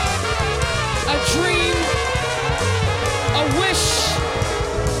home a dream, a wish,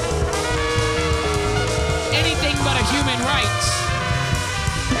 anything but a human right.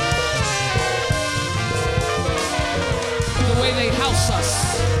 The way they house us.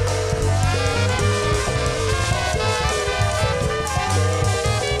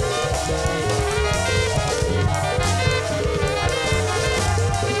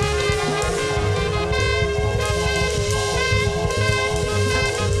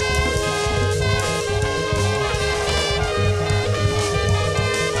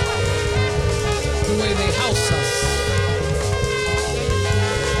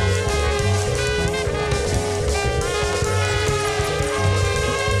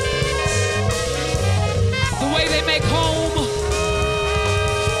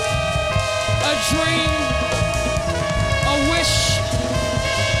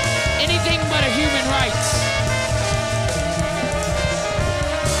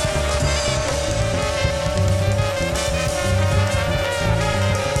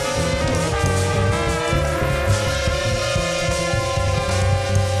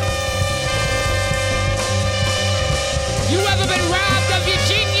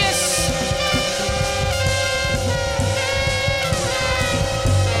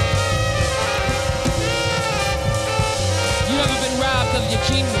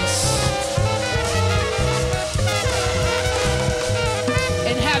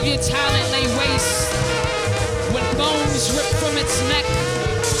 have your talent lay waste when bones rip from its neck.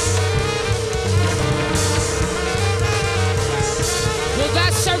 Well,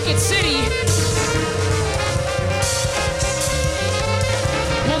 that's Circuit City.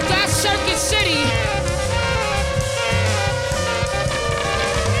 Well, that's Circuit City.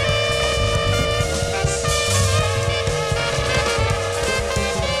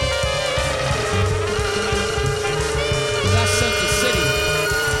 That's Circuit City.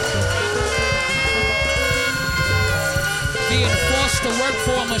 Being forced to work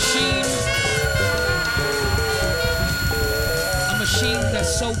for a machine. A machine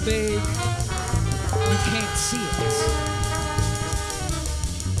that's so big you can't see it.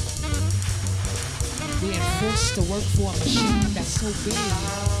 Being forced to work for a machine that's so big.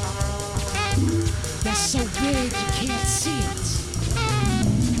 That's so big you can't see it.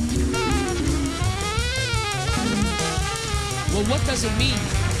 Well, what does it mean?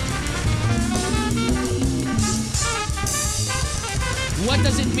 What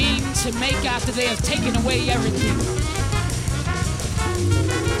does it mean to make after they have taken away everything?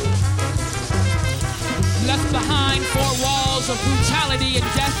 Left behind four walls of brutality and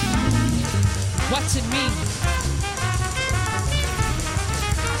death. What's it mean?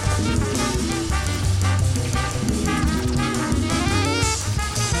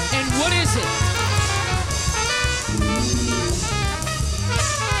 And what is it?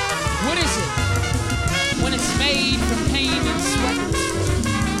 What is it when it's made from pain and sweat?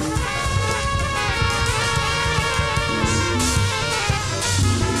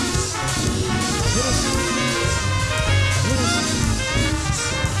 What is it? What is it? What is it?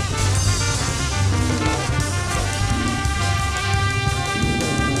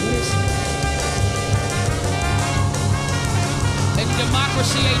 And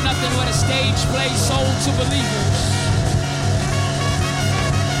democracy ain't nothing but a stage play sold to believers.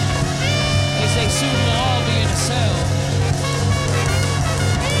 They say soon we'll all be in a cell.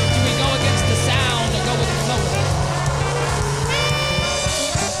 Do we go against the sound or go with the flow?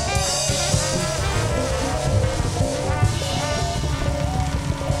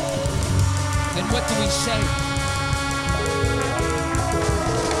 And what do we say?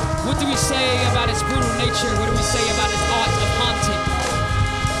 What do we say about its brutal nature? What do we say about its art of haunting?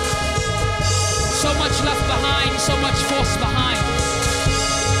 So much left behind, so much force behind.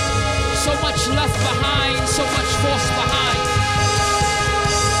 So much left behind, so much force behind.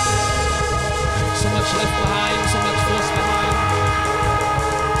 So much left behind, so much force behind.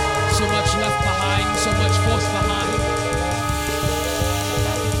 So much left behind, so much force behind.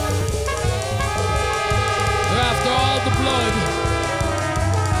 After all the blood,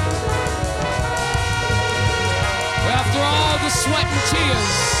 after all the sweat and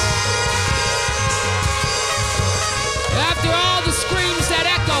tears, after all the screams that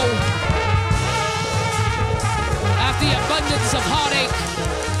echo, after the abundance of heartache,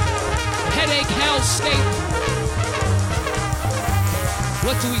 headache, hellscape,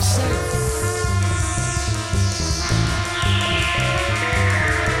 what do we say?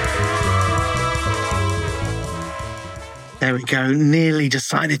 There we go. Nearly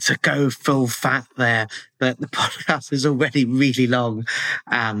decided to go full fat there, but the podcast is already really long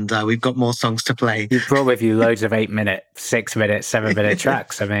and we've got more songs to play. You brought with you loads of 8-minute, 6-minute, 7-minute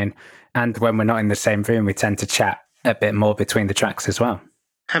tracks. I mean, and when we're not in the same room, we tend to chat a bit more between the tracks as well.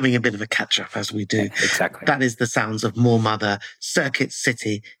 Having a bit of a catch-up as we do. Yeah, exactly. That is the sounds of More Mother. Circuit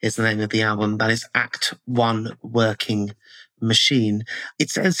City is the name of the album. That is Act 1 Working Machine.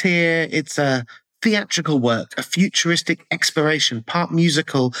 It says here it's a theatrical work, a futuristic exploration, part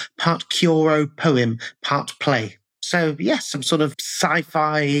musical, part Curo poem, part play. So yes, some sort of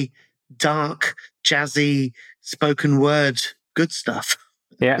sci-fi, dark, jazzy, spoken word, good stuff.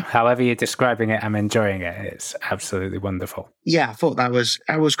 Yeah, however you're describing it, I'm enjoying it. It's absolutely wonderful. Yeah, I thought that was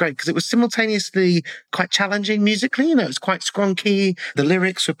great because it was simultaneously quite challenging musically. You know, it was quite scrunky. The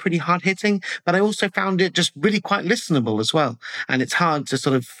lyrics were pretty hard hitting, but I also found it just really quite listenable as well. And it's hard to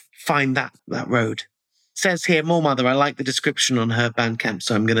sort of find that road. It says here, More Mother, I like the description on her Bandcamp,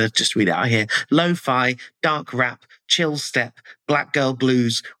 so I'm going to just read it out here. Lo-fi, dark rap, chill step, black girl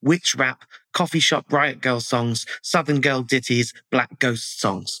blues, witch rap, coffee shop riot girl songs, southern girl ditties, black ghost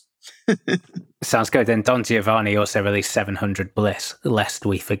songs. Sounds good. And Don Giovanni also released 700 Bliss, lest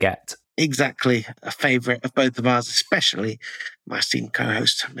we forget. Exactly. A favourite of both of ours, especially my esteemed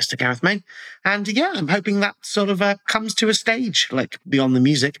co-host, Mr. Gareth Main. And yeah, I'm hoping that sort of comes to a stage, like beyond the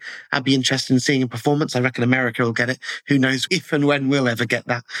music. I'd be interested in seeing a performance. I reckon America will get it. Who knows if and when we'll ever get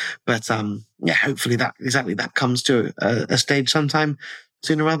that. But yeah, hopefully that comes to a stage sometime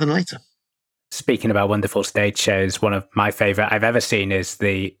sooner rather than later. Speaking about wonderful stage shows, one of my favourite I've ever seen is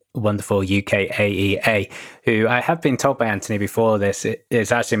the wonderful UKAEA, who I have been told by Anthony before this, it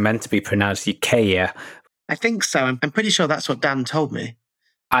is actually meant to be pronounced UKAEA. I think so. I'm pretty sure that's what Dan told me.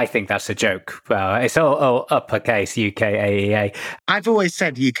 I think that's a joke. Well, it's all uppercase UKAEA. I've always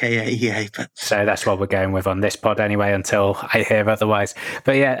said UKAEA, but... So that's what we're going with on this pod anyway, until I hear otherwise.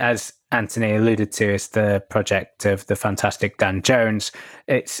 But yeah, as Anthony alluded to, it's the project of the fantastic Dan Jones.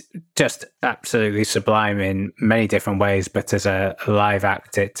 It's just absolutely sublime in many different ways, but as a live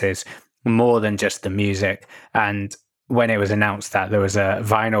act, it is more than just the music. And when it was announced that there was a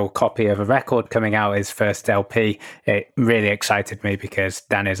vinyl copy of a record coming out, his first LP, it really excited me because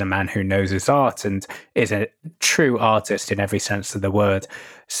Dan is a man who knows his art and is a true artist in every sense of the word.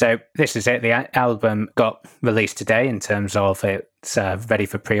 So this is it. The album got released today in terms of it's ready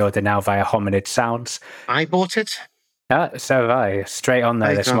for pre-order now via Hominid Sounds. I bought it. So have I. Straight on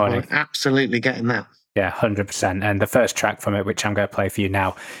there this morning. Absolutely getting that. Yeah, 100%. And the first track from it, which I'm going to play for you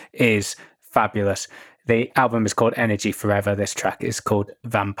now, is fabulous. The album is called Energy Forever. This track is called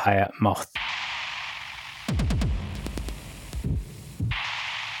Vampire Moth.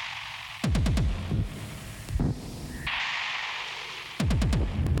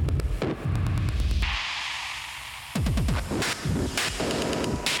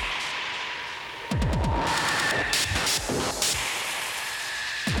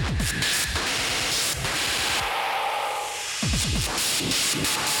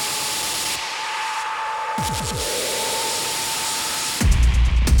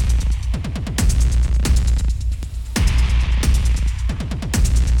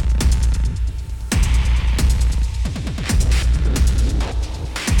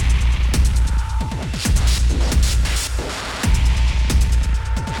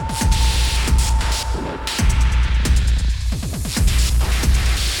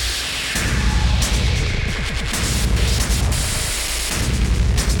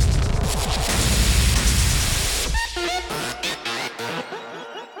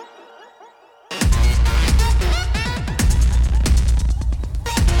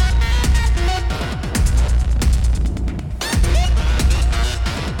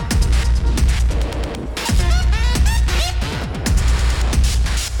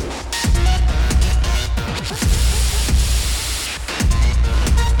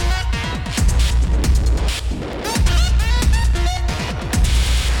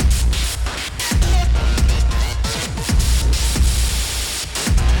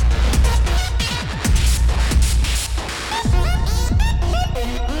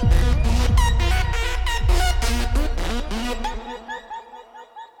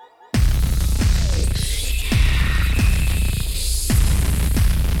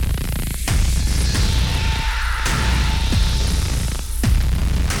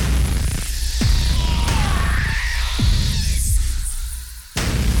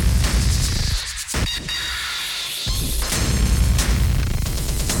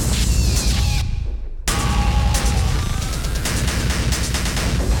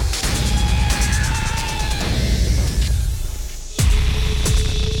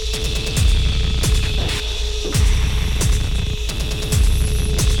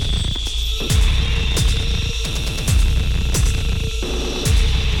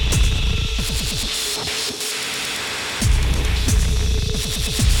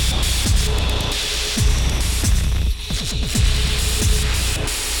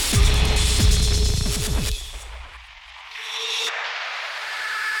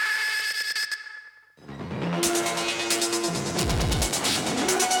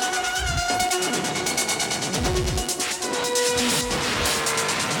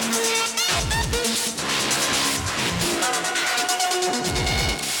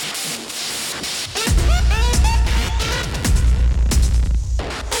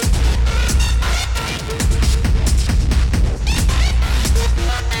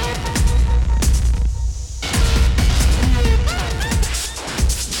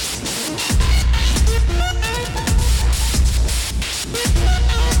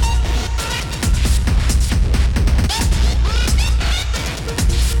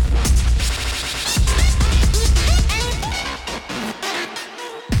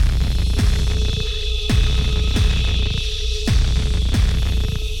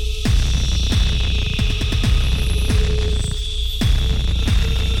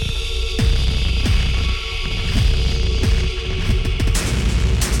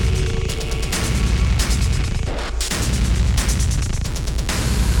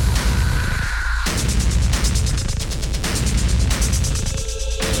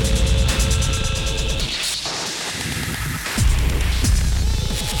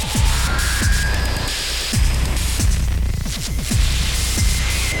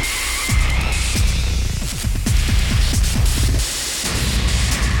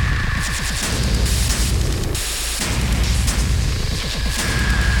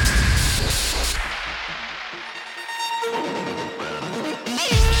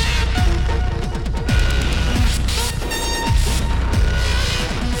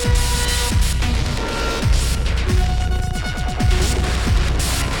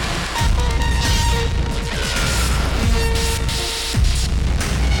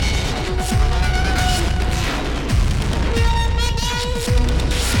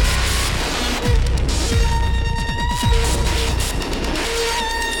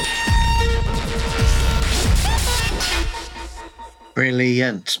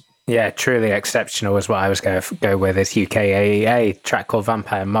 Brilliant. Yeah, truly exceptional is what I was going to go with. This UKAEA track called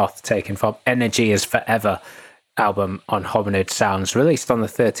Vampire Moth, taken from Energy is Forever album on Hominid Sounds, released on the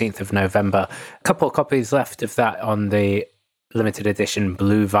 13th of November. A couple of copies left of that on the limited edition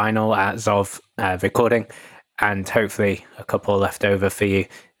blue vinyl as of recording, and hopefully a couple left over for you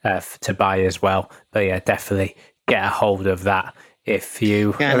to buy as well. But yeah, definitely get a hold of that if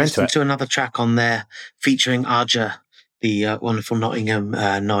you are into listen it. to another track on there featuring Arja, the wonderful Nottingham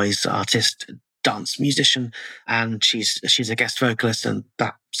noise artist, dance musician, and she's a guest vocalist, and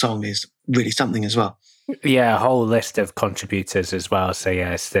that song is really something as well. Yeah, a whole list of contributors as well. So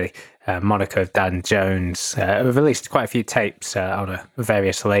yeah, it's the Monaco of Dan Jones. We've released quite a few tapes on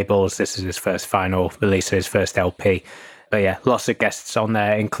various labels. This is his first final release, his first LP. But yeah, lots of guests on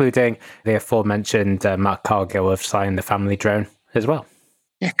there, including the aforementioned Mark Cargill of Sly and the Family Drone as well.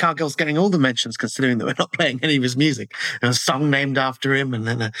 Yeah, Cargill's getting all the mentions considering that we're not playing any of his music. And a song named after him and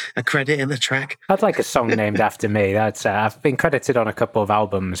then a credit in the track. I'd like a song named after me. That's I've been credited on a couple of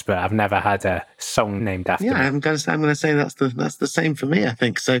albums, but I've never had a song named after me. Yeah, I'm going to say that's the same for me, I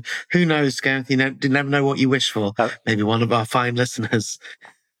think. So who knows, Gareth? You never know what you wish for. Maybe one of our fine listeners.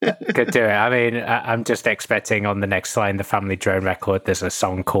 Could do it. I mean, I'm just expecting on the next Sly and the Family Drone record, there's a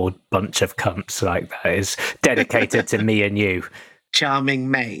song called Bunch of Cunts, like that is dedicated to me and you. Charming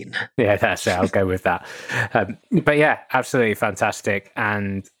Maine. Yeah, that's it. I'll go with that. But yeah, absolutely fantastic.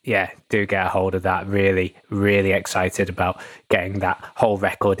 And yeah, do get a hold of that. Really, really excited about getting that whole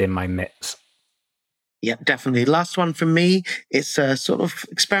record in my mitts. Yeah, definitely. Last one from me. It's a sort of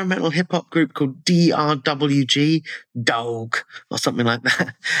experimental hip-hop group called DRWG, Dog, or something like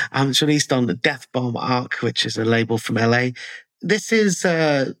that. It's released on the Death Bomb Arc, which is a label from LA. This is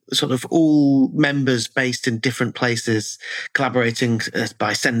sort of all members based in different places, collaborating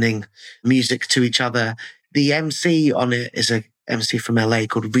by sending music to each other. The MC on it is a MC from LA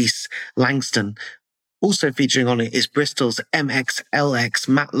called Reese Langston. Also featuring on it is Bristol's MXLX,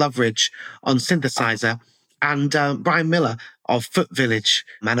 Matt Loveridge on synthesizer, and Brian Miller of Foot Village,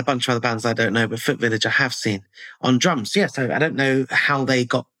 and a bunch of other bands I don't know, but Foot Village I have seen on drums. Yeah, so I don't know how they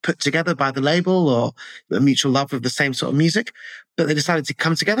got put together by the label or a mutual love of the same sort of music, but they decided to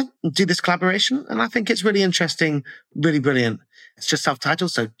come together and do this collaboration, and I think it's really interesting, really brilliant. It's just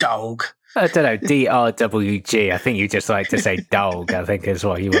self-titled, so Dog. I don't know, DRWG. I think you just like to say dog, I think is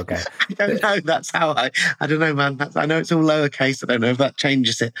what you will go. I don't know. That's how I don't know, man. I know it's all lowercase. I don't know if that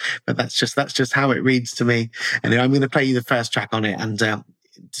changes it, but that's just how it reads to me. Anyway, I'm going to play you the first track on it. And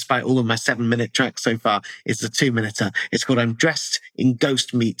despite all of my 7-minute tracks so far, it's a 2-minuter. It's called I'm Dressed in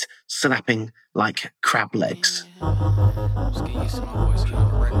Ghost Meat, Snapping Like Crab Legs. Let's get used to my voice.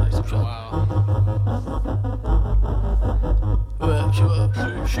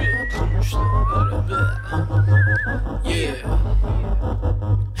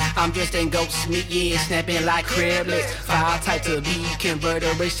 I'm dressed in ghost meat, yeah, snapping like crab legs. File type to be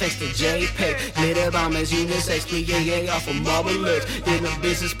converter, race text to JPEG. Glitter bomb as unisex, split yeah, off of marble legs. In the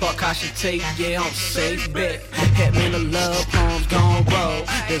business park, caution tape, yeah, I'm safe bet. Headman of love poems gon' roll.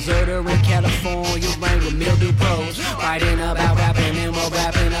 Deserter in California, rain with mildew pros. Writing about rapping and more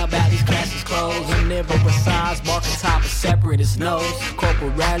rapping about these classes clothes. And never besides, barking top is separate as nose.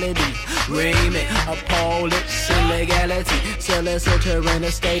 Corporality, raiment, appalling, illegality. Cellar, in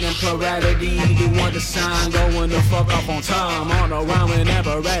a state and plurality. The one to sign, going the fuck off on time. On a rhyming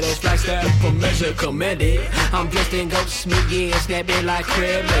apparatus, flag step for measure commended. I'm dressed in ghost meat, yeah, snapping like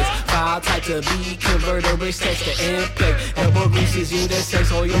crab legs. File type to be converter, race text to MPEG. Elbow greases, you that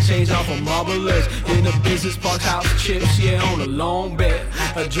sex, oil change off of marble legs. In the business park, house chips, yeah, on a long bed.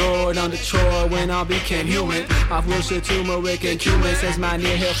 A droid on Detroit when I became human. I've worshiped turmeric and cumin since my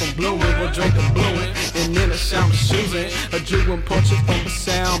near hair from blooming. We'll drink the blueing, and then a shower choosing. A Jew and portrait from the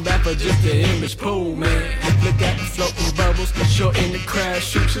sound back for just the image pool, man. Look at the floating bubbles, short in the crash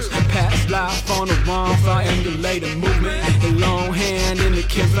shooters. Past life on the wrong fire, emulate a movement. A long hand in the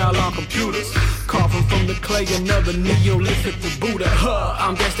kids file on computers. Carving from the clay, another Neolithic the Buddha.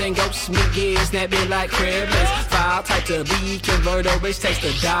 I'm dressed in ghost meat, yeah, snapping like crab legs. File type to be converter, race text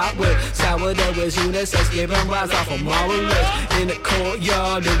to dot with. Sourdough is unisex, giving rise off of moral legs. In the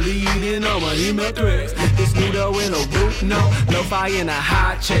courtyard, deleting all my email threads. This noodle in a root, no fire in a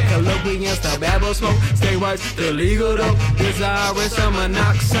hot check. Colloquians, tobacco smoke, stay right, the legal though. Desirous of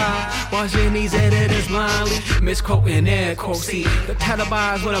monoxide, watching these editors blindly. Misquoting air quotes, see the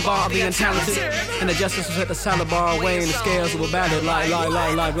Taliban's when about being talented. And the justice was at the salad bar, weighing the scales of a ballad, like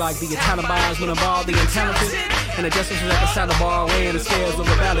the Taliban's when involved the untalented. And the justice was at the salad bar, weighing the scales of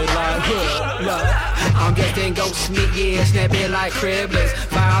a ballad, I'm just in ghost meat, yeah, snapping like criblets.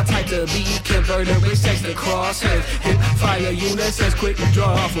 File type to be converted, which takes the crosshairs. Hit fire units, as quick to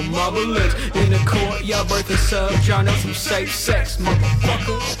draw from marble lips. In the court, y'all birth and sub, John up some safe sex,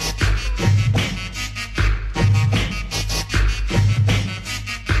 motherfucker.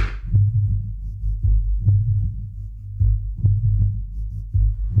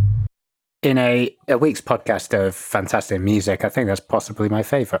 In a week's podcast of fantastic music, I think that's possibly my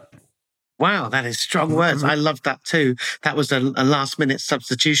favourite. Wow, that is strong words. I loved that too. That was a last-minute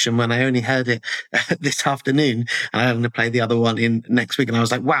substitution when I only heard it this afternoon, and I'm going to play the other one in next week. And I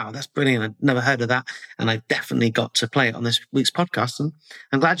was like, wow, that's brilliant. I'd never heard of that, and I definitely got to play it on this week's podcast. And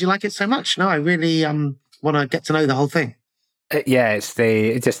I'm glad you like it so much. No, I really want to get to know the whole thing. Yeah, it's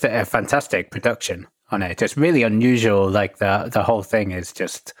just a fantastic production on it. Just really unusual. Like the whole thing is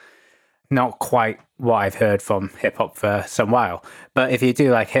just not quite what I've heard from hip hop for some while. But if you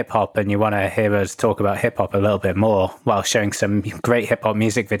do like hip hop and you want to hear us talk about hip hop a little bit more while showing some great hip hop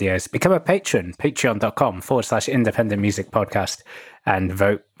music videos, become a patron, patreon.com/independent music podcast, and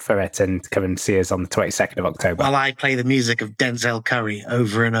vote for it and come and see us on the 22nd of October. While I play the music of Denzel Curry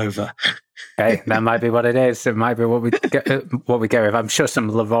over and over. Okay, that might be what it is. It might be what we go with. I'm sure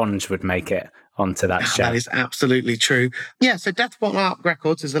some Larange would make it onto that show. That is absolutely true. Yeah, so Death Bottle Art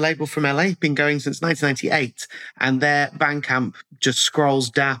Records is a label from LA, been going since 1998, and their Bandcamp just scrolls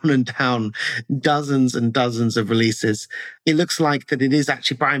down and down, dozens and dozens of releases. It looks like that it is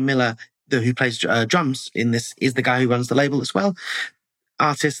actually Brian Miller, who plays drums in this, is the guy who runs the label as well.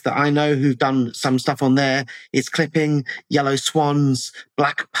 Artists that I know who've done some stuff on there is Clipping, Yellow Swans,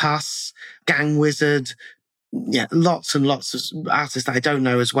 Black Pus, Gang Wizard. Yeah, lots and lots of artists that I don't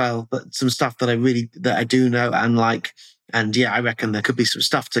know as well, but some stuff that I do know and like. And yeah, I reckon there could be some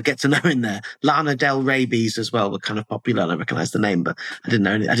stuff to get to know in there. Lana Del Reyes as well were kind of popular, and I recognise the name, but I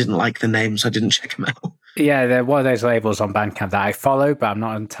didn't like the name, so I didn't check them out. Yeah, they're one of those labels on Bandcamp that I follow, but I'm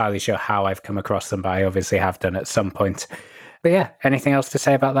not entirely sure how I've come across them, but I obviously have done at some point. But yeah, anything else to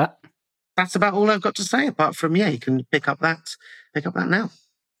say about that? That's about all I've got to say, apart from, yeah, you can pick up that now.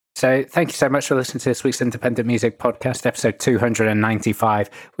 So thank you so much for listening to this week's Independent Music Podcast, episode 295.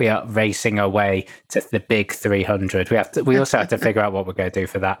 We are racing away to the big 300. We also have to figure out what we're going to do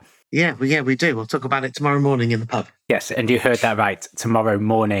for that. Yeah, we do. We'll talk about it tomorrow morning in the pub. Yes, and you heard that right. Tomorrow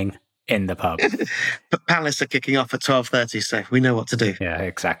morning in the pub. But Palace are kicking off at 12:30, so we know what to do. Yeah,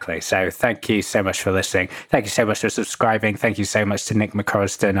 exactly. So thank you so much for listening. Thank you so much for subscribing. Thank you so much to Nick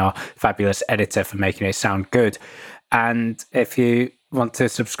McCorriston, our fabulous editor, for making it sound good. And if you want to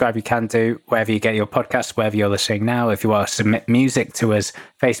subscribe, you can do wherever you get your podcasts, wherever you're listening now. If you want to submit music to us,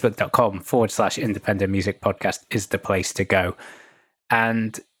 facebook.com/independent music podcast is the place to go.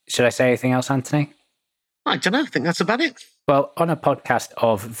 And should I say anything else, Anthony? I don't know. I think that's about it. Well, on a podcast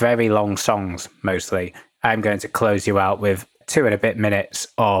of very long songs, mostly, I'm going to close you out with 2 and a bit minutes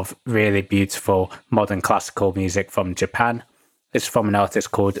of really beautiful modern classical music from Japan. It's from an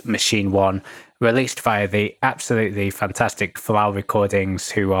artist called Machine One, released via the absolutely fantastic Flow Recordings,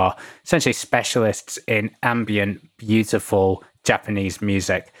 who are essentially specialists in ambient, beautiful Japanese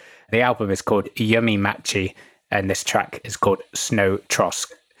music. The album is called Yumi Machi, and this track is called Snow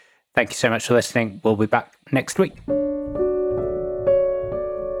Trosk. Thank you so much for listening. We'll be back next week.